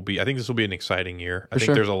NBA will be. I think this will be an exciting year. I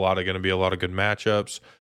think there's going to be a lot of good matchups.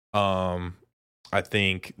 I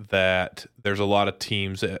think that there's a lot of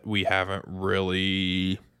teams that we haven't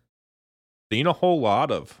really seen a whole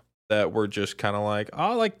lot of that we're just kind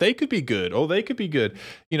of they could be good. Oh, they could be good.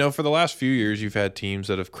 For the last few years, you've had teams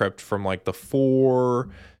that have crept from the 4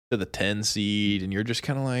 to the 10 seed, and you're just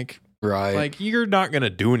kind of right. You're not going to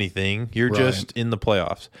do anything. You're just in the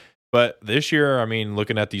playoffs. But this year, I mean,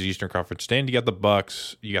 looking at these Eastern Conference stands, you got the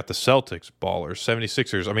Bucks, you got the Celtics, Ballers,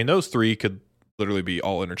 76ers. I mean, those 3 could literally be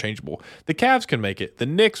all interchangeable. The Cavs can make it. The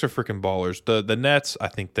Knicks are freaking ballers. The Nets, I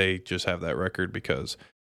think they just have that record because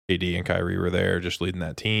KD and Kyrie were there just leading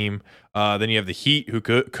that team. Then you have the Heat who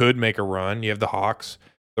could make a run. You have the Hawks,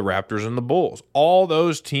 the Raptors, and the Bulls. All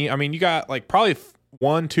those teams, I mean, you got probably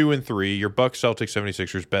 1, 2, and 3, your Bucks, Celtics,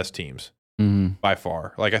 76ers, best teams. by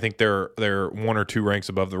far. Like I think they're 1 or 2 ranks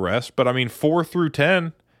above the rest. But I mean, 4 through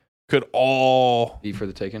 10 could all Be for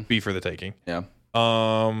the taking. Yeah.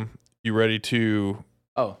 You ready to?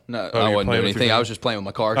 Oh no, I wasn't doing anything. I was just playing with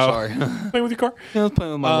my car. Sorry, playing with your car. Yeah, I was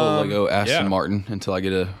playing with my little Lego Aston Martin until I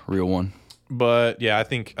get a real one. But yeah, I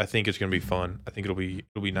think it's gonna be fun. I think it'll be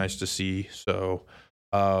nice to see. So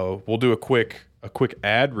we'll do a quick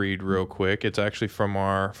ad read real quick. It's actually from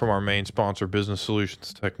our main sponsor, Business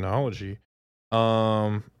Solutions Technology.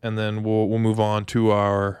 And then we'll move on to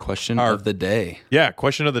our question of the day. Yeah,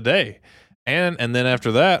 question of the day. And then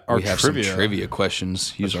after that, we have some trivia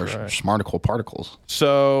questions. Use our Smarticle particles.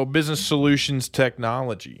 So, Business Solutions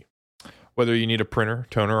Technology. Whether you need a printer,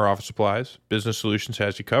 toner, or office supplies, Business Solutions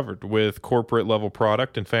has you covered. With corporate level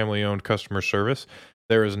product and family owned customer service,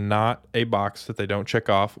 there is not a box that they don't check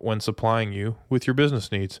off when supplying you with your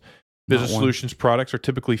business needs. Business Solutions products are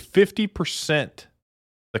typically 50%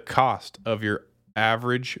 the cost of your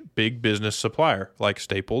average big business supplier, like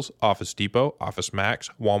Staples, Office Depot, Office Max,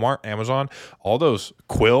 Walmart, Amazon, all those,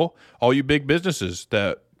 Quill, all you big businesses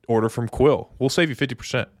that order from Quill. We'll save you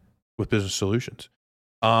 50% with Business Solutions.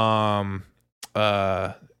 Visit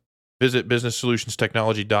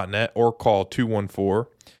businesssolutionstechnology.net or call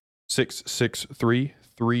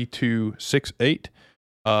 214-663-3268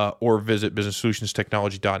 or visit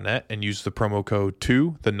businesssolutionstechnology.net and use the promo code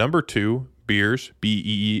 2 BEERS,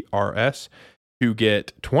 BEERS, to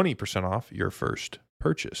get 20% off your first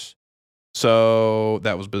purchase. So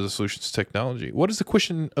that was Business Solutions Technology. What is the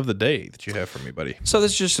question of the day that you have for me, buddy? So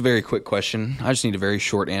this is just a very quick question. I just need a very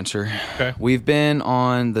short answer. Okay. We've been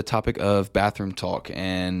on the topic of bathroom talk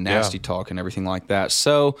and nasty talk and everything like that.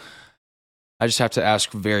 So I just have to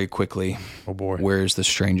ask very quickly. Oh boy. Where is the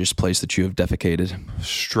strangest place that you have defecated?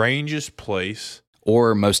 Strangest place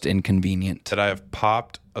or most inconvenient that I have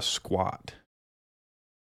popped a squat.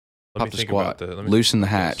 Let me think about that. Loosen the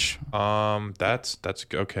hatch. That's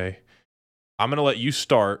okay. I'm gonna let you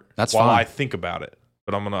start. That's while fine. I think about it,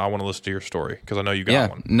 but I want to listen to your story because I know you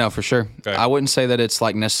got one. No, for sure. Okay. I wouldn't say that it's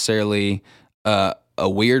like necessarily a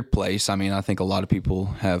weird place. I mean, I think a lot of people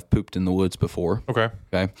have pooped in the woods before. Okay.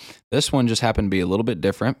 This one just happened to be a little bit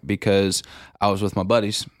different because I was with my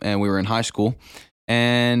buddies and we were in high school.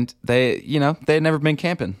 And they had never been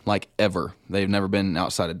camping, like ever. They've never been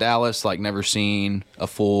outside of Dallas, like never seen a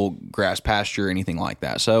full grass pasture or anything like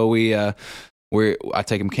that. So I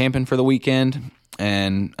take them camping for the weekend.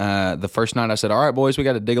 And the first night I said, all right, boys, we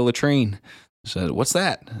got to dig a latrine. I said, what's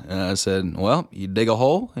that? I said, well, you dig a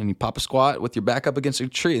hole and you pop a squat with your back up against a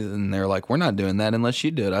tree. And they're like, we're not doing that unless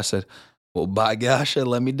you do it. I said, well, by gosh,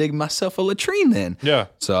 let me dig myself a latrine then. Yeah.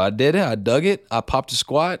 So I did it. I dug it. I popped a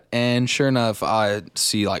squat, and sure enough, I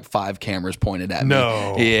see like 5 cameras pointed at me.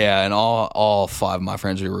 No. Yeah, and all 5 of my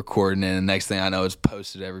friends were recording it. And the next thing I know, it's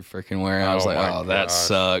posted every freaking where. And I was like, oh, that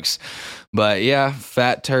sucks. But yeah,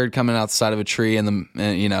 fat turd coming out the side of a tree in the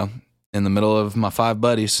middle of my 5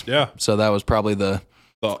 buddies. Yeah. So that was probably the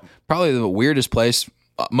weirdest place.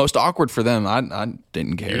 Most awkward for them. I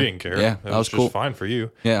didn't care. You didn't care. Yeah, that was cool. Just fine for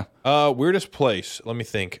you. Yeah. Weirdest place. Let me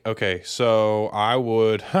think. Okay, so I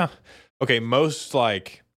would. Okay, most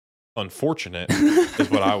like unfortunate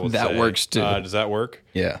is what I would say. That works too. Does that work?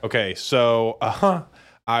 Yeah. Okay, so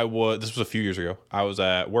I would. This was a few years ago. I was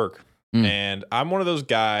at work, and I'm one of those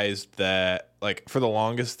guys that, like, for the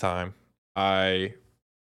longest time, I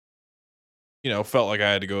felt like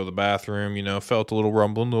I had to go to the bathroom, felt a little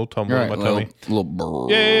rumbling, a little tumbling in my tummy. Little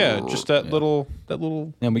brrr. Yeah. Just that little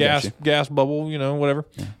gas bubble, whatever.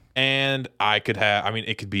 Yeah. And I could have,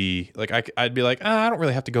 it could be like, I'd be like, I don't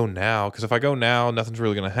really have to go now. Because if I go now, nothing's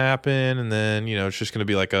really going to happen. And then, it's just going to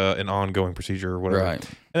be like an ongoing procedure or whatever. Right.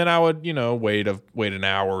 And then I would, wait an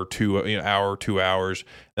hour or 2, hour, 2 hours.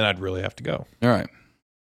 Then I'd really have to go. All right.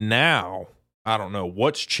 Now, I don't know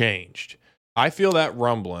what's changed. I feel that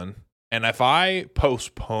rumbling. And if I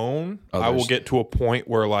postpone, I will get to a point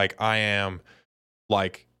where like I am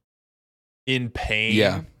like in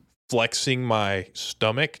pain, flexing my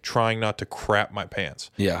stomach, trying not to crap my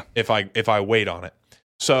pants. Yeah. If I wait on it.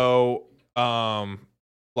 So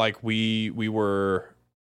like I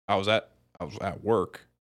was at work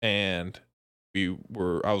and I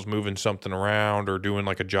was moving something around or doing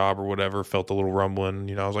like a job or whatever, felt a little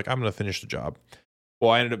rumbling, I was like, I'm gonna finish the job.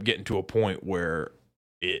 Well, I ended up getting to a point where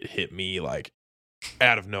it hit me like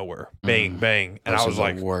out of nowhere, bang, bang. And I was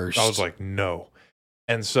like, no.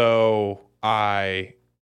 And so I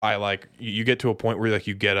like, you get to a point where like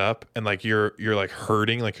you get up and like you're like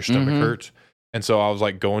hurting, like your stomach hurts. And so I was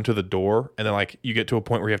like going to the door and then like you get to a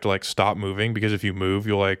point where you have to like stop moving because if you move,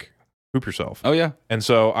 you'll like poop yourself. Oh yeah. And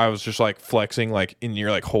so I was just like flexing, like, and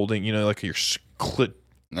you're like holding, like you're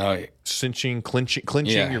Oh, yeah. clinching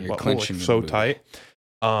Yeah, your you're butthole clenching like, your so booty. tight.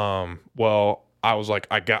 Well, I was like,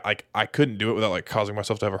 I couldn't do it without like causing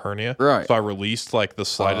myself to have a hernia. Right. So I released like the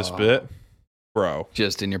slightest bit, bro,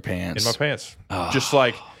 Just in your pants. in my pants. Oh.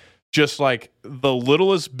 Just like the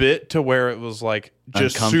littlest bit to where it was like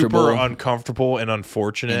just super uncomfortable and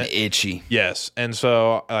unfortunate. And itchy. Yes. And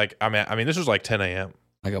so like, I mean, this was like 10 a.m.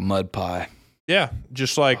 Like a mud pie. Yeah.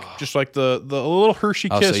 Just like the little Hershey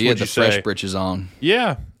kiss. So you had the say? fresh britches on.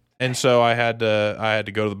 Yeah. And so I had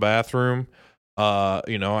to go to the bathroom.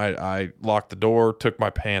 I locked the door, took my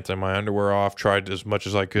pants and my underwear off, tried as much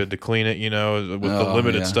as I could to clean it, with the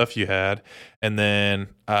limited stuff you had. And then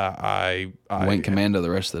I went commando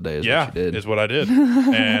the rest of the day is what you did. Is what I did.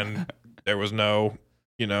 And there was no,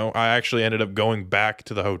 I actually ended up going back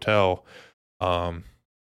to the hotel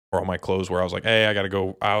where all my clothes were. I was like, hey, I got to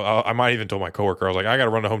go. I might even told my coworker, I was like, I got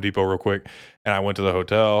to run to Home Depot real quick. And I went to the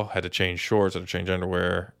hotel, had to change shorts, had to change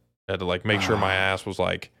underwear, had to like make sure my ass was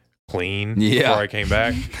like clean before I came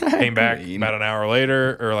back. Came back about an hour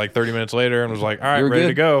later or like 30 minutes later and was like, all right, ready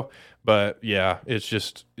to go. But yeah, it's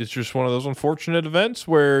just one of those unfortunate events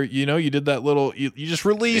where, you did that little, you just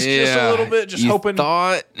released just a little bit, just hoping.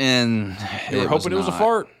 Thought and you were hoping it was a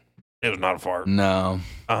fart. It was not a fart. No.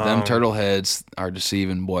 Them turtle heads are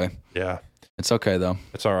deceiving, boy. Yeah. It's okay though.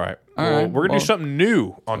 It's all right. We're going to do something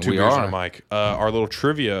new on Two Beers and a Mic. Our little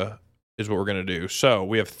trivia is what we're going to do. So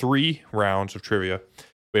we have 3 rounds of trivia.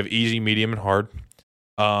 We have easy, medium, and hard.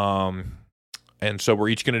 And so we're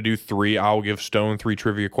each going to do 3. I'll give Stone 3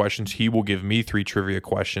 trivia questions. He will give me 3 trivia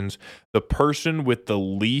questions. The person with the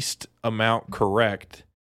least amount correct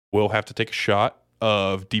will have to take a shot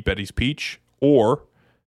of Deep Eddy's Peach or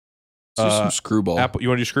some screwball. Apple. You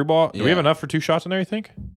want to do screwball? Do we have enough for 2 shots in there, you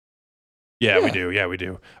think? Yeah, we do. Yeah, we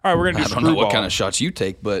do. All right, we're going to do screwball. I don't know what kind of shots you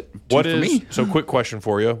take, but for me. So quick question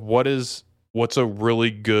for you. What's a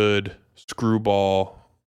really good screwball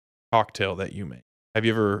cocktail that you make? Have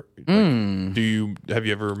you ever have you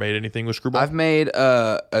ever made anything with screwball? I've made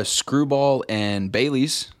a screwball and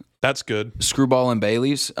Bailey's. That's good. Screwball and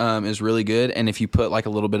Bailey's is really good, and if you put like a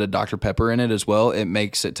little bit of Dr. Pepper in it as well, it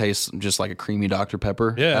makes it taste just like a creamy Dr.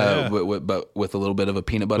 Pepper. Yeah, but with a little bit of a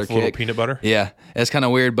peanut butter kick. A little peanut butter. Yeah, it's kind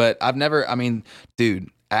of weird, but I've never. I mean, dude,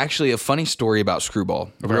 actually, a funny story about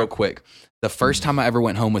screwball, real quick. The first time I ever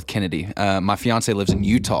went home with Kennedy, my fiance lives in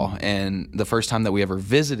Utah, and the first time that we ever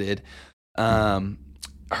visited,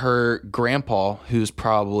 her grandpa, who's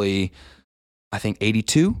probably, I think,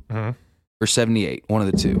 82 or 78, one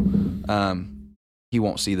of the two. He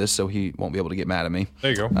won't see this, so he won't be able to get mad at me. There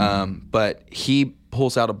you go. But he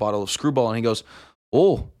pulls out a bottle of screwball, and he goes,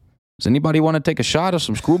 "Oh, does anybody want to take a shot of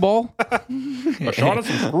some screwball?" A shot of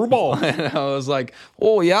some screwball. And I was like,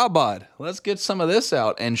 "Oh yeah, bud, let's get some of this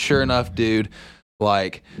out." And sure enough, dude,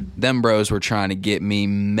 like them bros were trying to get me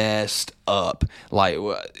messed up. Like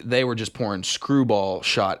they were just pouring screwball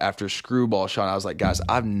shot after screwball shot. I was like, guys,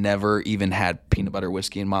 I've never even had peanut butter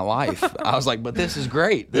whiskey in my life. I was like, but this is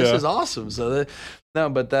great. This is awesome. So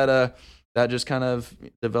that just kind of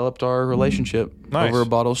developed our relationship over a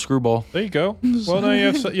bottle of screwball. There you go. Well, now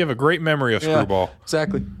you have a great memory of screwball.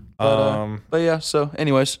 Exactly. But yeah. So,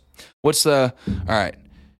 anyways, all right?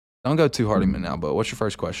 Don't go too hard on me now. But what's your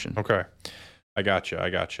first question? Okay, I got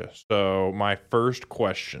you. So my first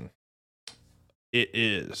question, it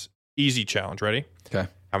is easy challenge. Ready? Okay.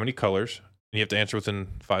 How many colors? And you have to answer within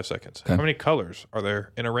 5 seconds. Okay. How many colors are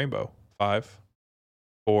there in a rainbow? 5,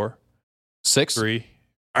 4, 6, 3.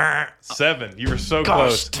 7. You were so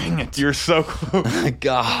close. Dang it. You're so close.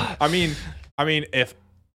 God. I mean,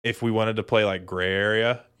 if we wanted to play like gray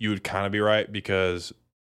area, you would kind of be right because,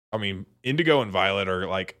 I mean, indigo and violet are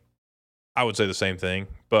like, I would say the same thing,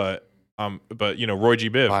 but Roy G.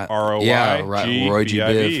 Biv, ROY, yeah, right. G, Roy G.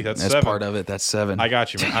 Biv. That's 7. part of it. That's 7. I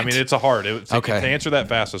got you, man. I mean, it's a hard. To answer that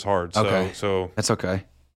fast is hard. So that's okay.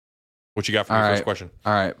 What you got for your first question?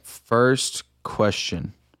 All right, first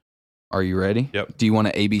question. Are you ready? Yep. Do you want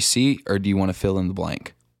an ABC or do you want to fill in the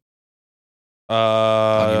blank?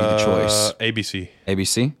 I'll give you the choice. ABC.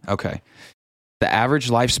 ABC? Okay. The average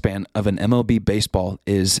lifespan of an MLB baseball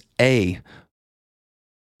is A,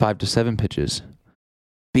 5 to 7 pitches,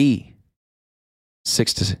 B,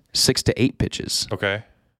 6 to 8 pitches, okay,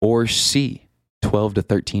 or C, 12 to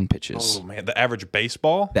 13 pitches. Oh, man. The average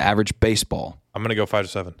baseball? The average baseball. I'm going to go 5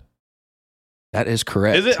 to 7. That is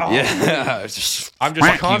correct. Is it? Oh, yeah. I'm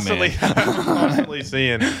just constantly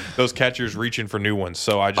seeing those catchers reaching for new ones.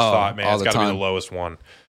 So I just thought, man, it's got to be the lowest one.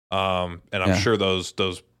 And I'm sure those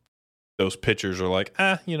pitchers are like,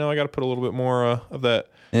 I got to put a little bit more of that.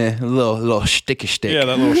 Yeah, a little sticky stick. Yeah,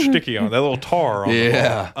 that little sticky on that little tar on.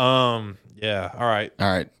 Yeah. The ball. Yeah. All right. All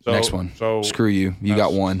right. So- Next one. so Screw you. You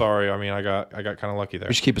got one. Sorry. I mean, I got kind of lucky there.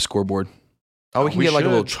 We should keep a scoreboard. Oh, we can we get like a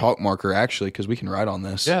little should. chalk marker actually, because we can write on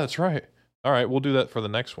this. Yeah, that's right. All right, we'll do that for the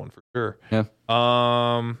next one for sure. Yeah.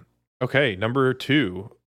 Okay, number 2.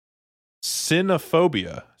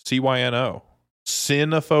 Cynophobia. CYNO.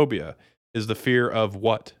 Cynophobia is the fear of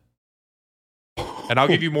what? And I'll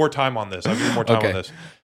give you more time on this. Okay. On this.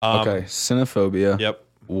 Okay. Cynophobia. Yep.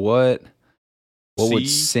 What would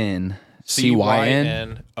sin?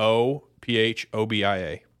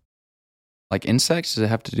 CYNOPHOBIA. Like insects? Does it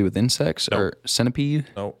have to do with insects or centipede?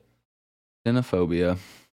 No. Cynophobia.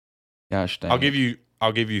 Gosh dang. I'll give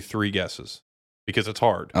you 3 guesses because it's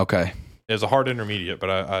hard. Okay. It's a hard intermediate, but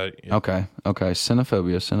I Okay.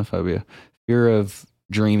 Cynophobia. Fear of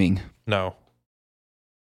dreaming. no.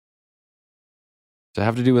 Does it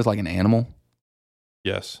have to do with like an animal?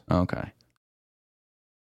 Yes. Okay.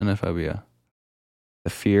 Cynophobia. The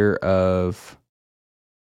fear of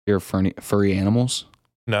furry animals.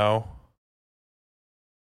 No.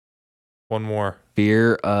 One more.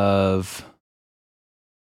 Fear of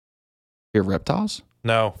reptiles.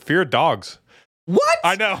 No. Fear of dogs. What?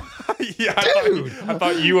 I know. Yeah, Dude. I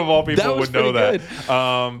thought you of all people That was would know that.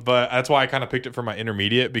 pretty But that's why I kind of picked it for my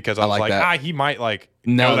intermediate because I was like like, that. he might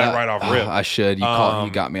know that right off rip. I should. You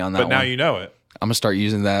got me on that But one. now you know it. I'm gonna start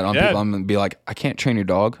using that on Yeah. people. I'm gonna be like, I can't train your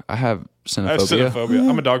dog. I have I have cynophobia. cynophobia.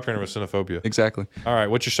 I'm a dog trainer with cynophobia. Exactly. All right,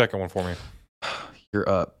 what's your second one for me? You're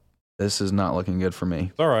up. This is not looking good for me.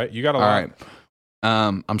 It's all right. You got a All lot. right.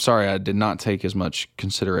 I'm sorry I did not take as much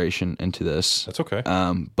consideration into this. That's okay.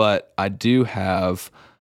 But I do have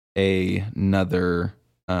another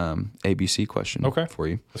ABC question Okay. for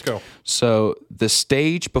you. Let's go. So the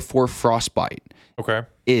stage before frostbite Okay.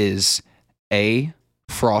 is A,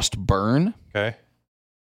 frost burn, Okay.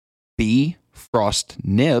 B, frost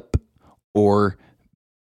nip, or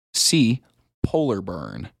C, polar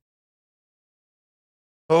burn.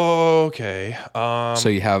 Okay. So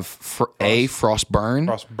you have A, frost burn.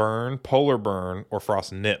 Frost burn, polar burn, or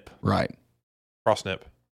frost nip. Right. Frost nip.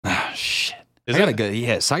 Ah, shit. Is I gotta it? go.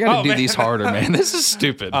 Yes, I gotta Oh, do man. these harder, man. This is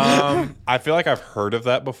stupid. I feel like I've heard of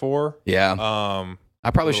that before. yeah, I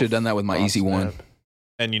probably little should have done that with my frost easy one. nip.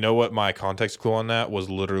 And you know what? My context clue on that was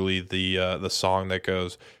literally the song that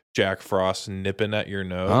goes Jack Frost nipping at your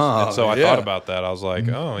nose. Oh, and so I yeah. thought about that. I was like,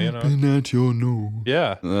 oh, at your nose.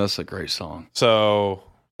 yeah. That's a great song. So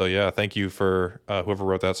yeah, thank you for whoever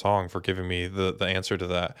wrote that song for giving me the answer to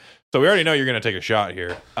that. So we already know you're going to take a shot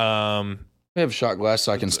here. We have a shot glass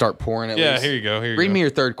so I can start pouring at Yeah, least. here you go. Read me your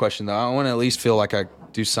third question, though. I want to at least feel like I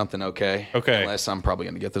do something okay. Okay. Unless I'm probably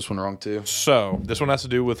going to get this one wrong, too. So this one has to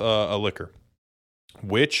do with a liquor.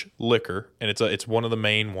 Which liquor, and it's one of the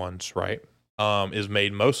main ones, right? Is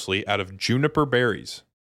made mostly out of juniper berries.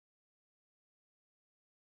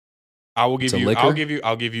 I will give It's a you. liquor? I'll give you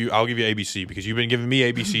ABC because you've been giving me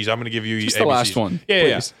ABCs. I'm going to give you Just ABCs. the last one. Yeah.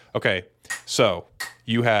 please. Okay. So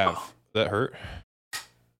you have that hurt.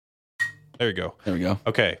 There you go. There we go.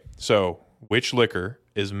 Okay. So which liquor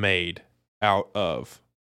is made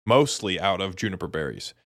mostly out of juniper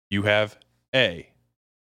berries? You have A,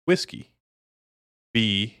 whiskey,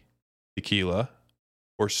 B, tequila,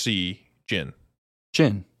 or C, gin.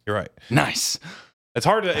 Gin. You're right. Nice. It was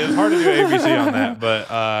hard to do ABC on that,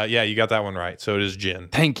 but yeah, you got that one right. So it is gin.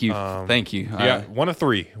 Thank you. Thank you. Yeah, one of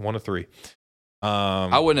three.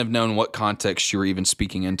 I wouldn't have known what context you were even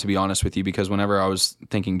speaking in, to be honest with you, because whenever I was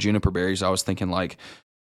thinking juniper berries, I was thinking like,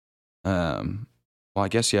 well, I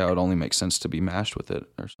guess, yeah, it would only make sense to be mashed with it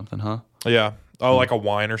or something, huh? Yeah. Oh, like a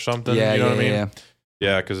wine or something. Yeah, you know yeah, what I mean? yeah.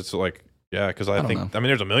 Yeah, because it's like, yeah, because I don't think, know.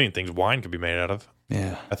 there's a million things wine could be made out of.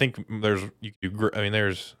 Yeah. I think there's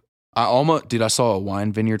I saw a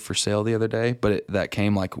wine vineyard for sale the other day, but that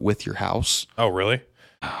came like with your house. oh, really?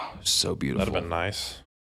 Oh, so beautiful. That'd have been nice.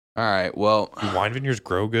 All right. Well, Do wine vineyards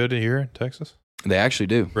grow good here in Texas? they actually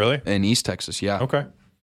do. Really? In East Texas, yeah. Okay.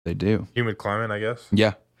 They do. Humid climate, I guess.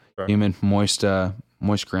 Yeah. Okay. Humid, moist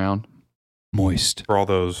ground. Moist. For all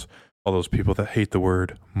those people that hate the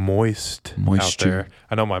word moist Moisture. out there.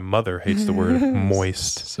 I know my mother hates the word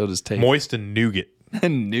moist. So does Tate. Moist and nougat.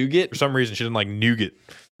 Nougat? For some reason, she didn't like nougat.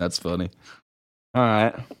 That's funny. All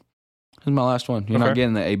right. Here's my last one. You're not Okay.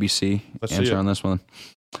 getting the ABC Let's see answer it. on this one.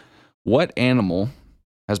 What animal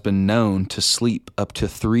has been known to sleep up to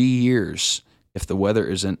 3 years if the weather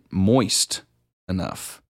isn't moist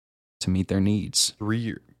enough to meet their needs? 3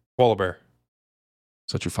 years. Koala bear.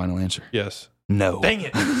 Is that your final answer? Yes. No. Dang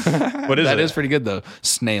it. What is That it? is pretty good, though.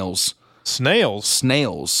 Snails. Snails.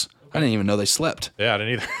 Snails. I didn't even know they slept. Yeah, I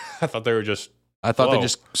didn't either. I thought they were just. I thought Whoa. they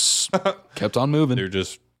just kept on moving.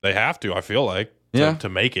 They have to. I feel like. Yeah. To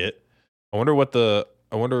make it. I wonder what the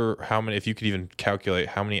wonder how many, if you could even calculate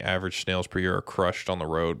how many average snails per year are crushed on the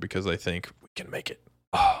road because they think we can make it.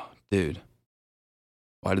 Oh, dude.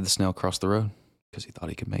 Why did the snail cross the road? Because he thought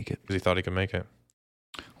he could make it. Because he thought he could make it.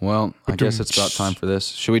 Well, I guess it's about time for this.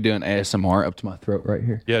 Should we do an ASMR up to my throat right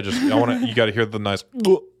here? Yeah, you got to hear the nice,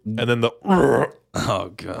 and then the. Oh,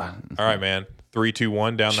 God. All right, man. 3, 2,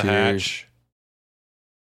 1, down the hatch.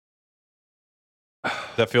 Does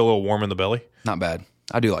that feel a little warm in the belly? Not bad.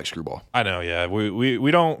 I do like screwball. I know, yeah.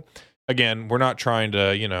 We don't, again, we're not trying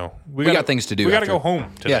to, we got things to do. We got to go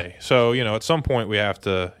home today. Yeah. So, at some point we have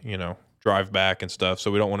to, drive back and stuff.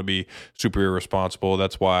 So we don't want to be super irresponsible.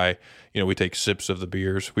 That's why, we take sips of the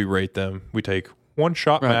beers. We rate them. We take one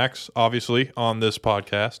shot max, obviously, on this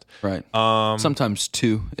podcast. Right. Sometimes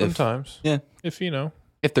two. Sometimes. Yeah. If,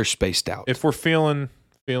 if they're spaced out. If we're feeling,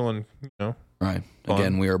 Right. Fun.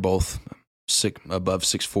 Again, we are both above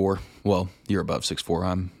 6'4". Well, you're above 6'4".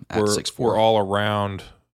 I'm at 6'4". We're all around.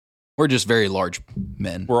 We're just very large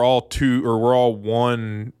men. We're all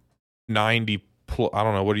 190 plus. I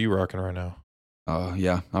don't know. What are you rocking right now?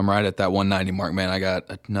 Yeah, I'm right at that 190 mark, man. I got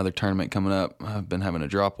another tournament coming up. I've been having to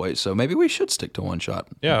drop weight, so maybe we should stick to one shot.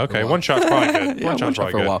 Yeah, okay. One shot's probably good. Yeah, one shot's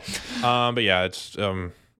probably for good. A while. But yeah, it's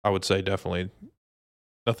I would say definitely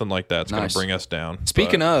nothing like that's going to bring us down.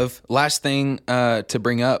 Speaking of, last thing to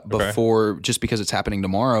bring up before, just because it's happening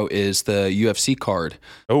tomorrow, is the UFC card.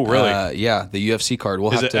 Oh, really? Yeah, the UFC card.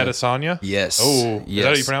 Is it Adesanya? Yes. Oh, yes. Is that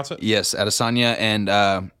how you pronounce it? Yes, Adesanya and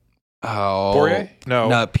Poirier?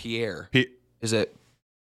 No, Pierre. Is it?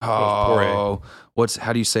 Poirier.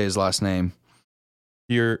 How do you say his last name?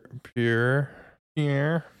 Pierre. Pereira.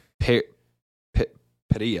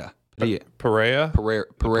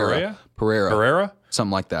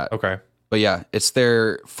 Something like that. Okay. But yeah, it's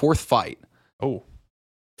their fourth fight. Oh,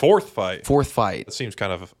 fourth fight. That seems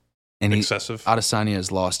kind of excessive. Adesanya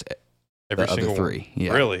has lost every the single other three. One.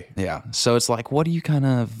 Yeah. Really? Yeah. So it's like, what are you kind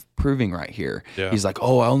of proving right here? Yeah. He's like,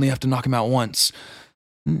 oh, I only have to knock him out once.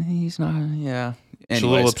 He's not. Yeah. He's a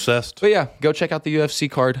little obsessed. But yeah, go check out the UFC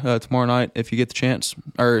card tomorrow night if you get the chance,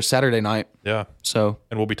 or Saturday night. Yeah. So,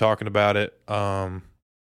 and we'll be talking about it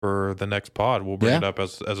for the next pod. We'll bring it up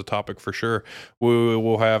as a topic for sure.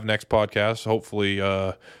 We'll have next podcast. Hopefully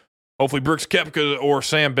Brooks Koepka or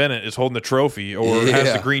Sam Bennett is holding the trophy or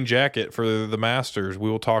has the green jacket for the Masters.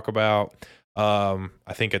 We will talk about. I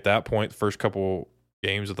think at that point, the first couple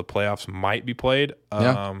games of the playoffs might be played,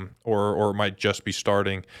 or it might just be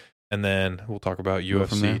starting. And then we'll talk about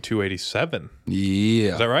UFC 287.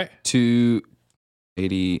 Yeah. Is that right?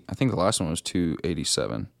 280. I think the last one was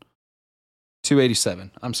 287.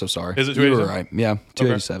 287. I'm so sorry. Is it 287? You were right. Yeah,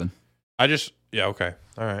 287. Okay. Okay.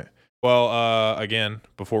 All right. Well, again,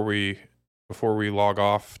 before we log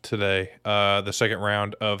off today, the second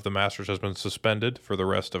round of the Masters has been suspended for the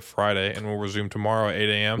rest of Friday, and we'll resume tomorrow at 8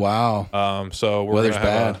 a.m. Wow. So we're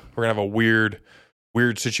gonna have a weird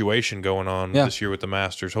situation going on this year with the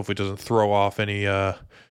Masters. Hopefully, it doesn't throw off anyone's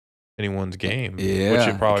game. Yeah, which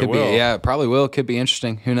it probably will. It probably will. Could be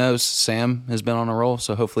interesting. Who knows? Sam has been on a roll,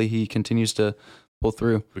 so hopefully he continues to pull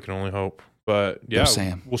through. We can only hope. But yeah,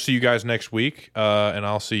 Sam. We'll see you guys next week, and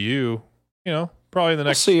I'll see you. Probably the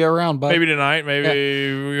next. We'll see you around, bud. Maybe tonight.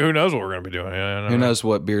 Maybe who knows what we're going to be doing? Who knows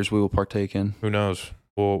what beers we will partake in? Who knows?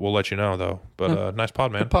 We'll let you know though. But nice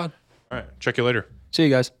pod, man. Good pod. All right, check you later. See you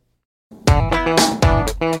guys.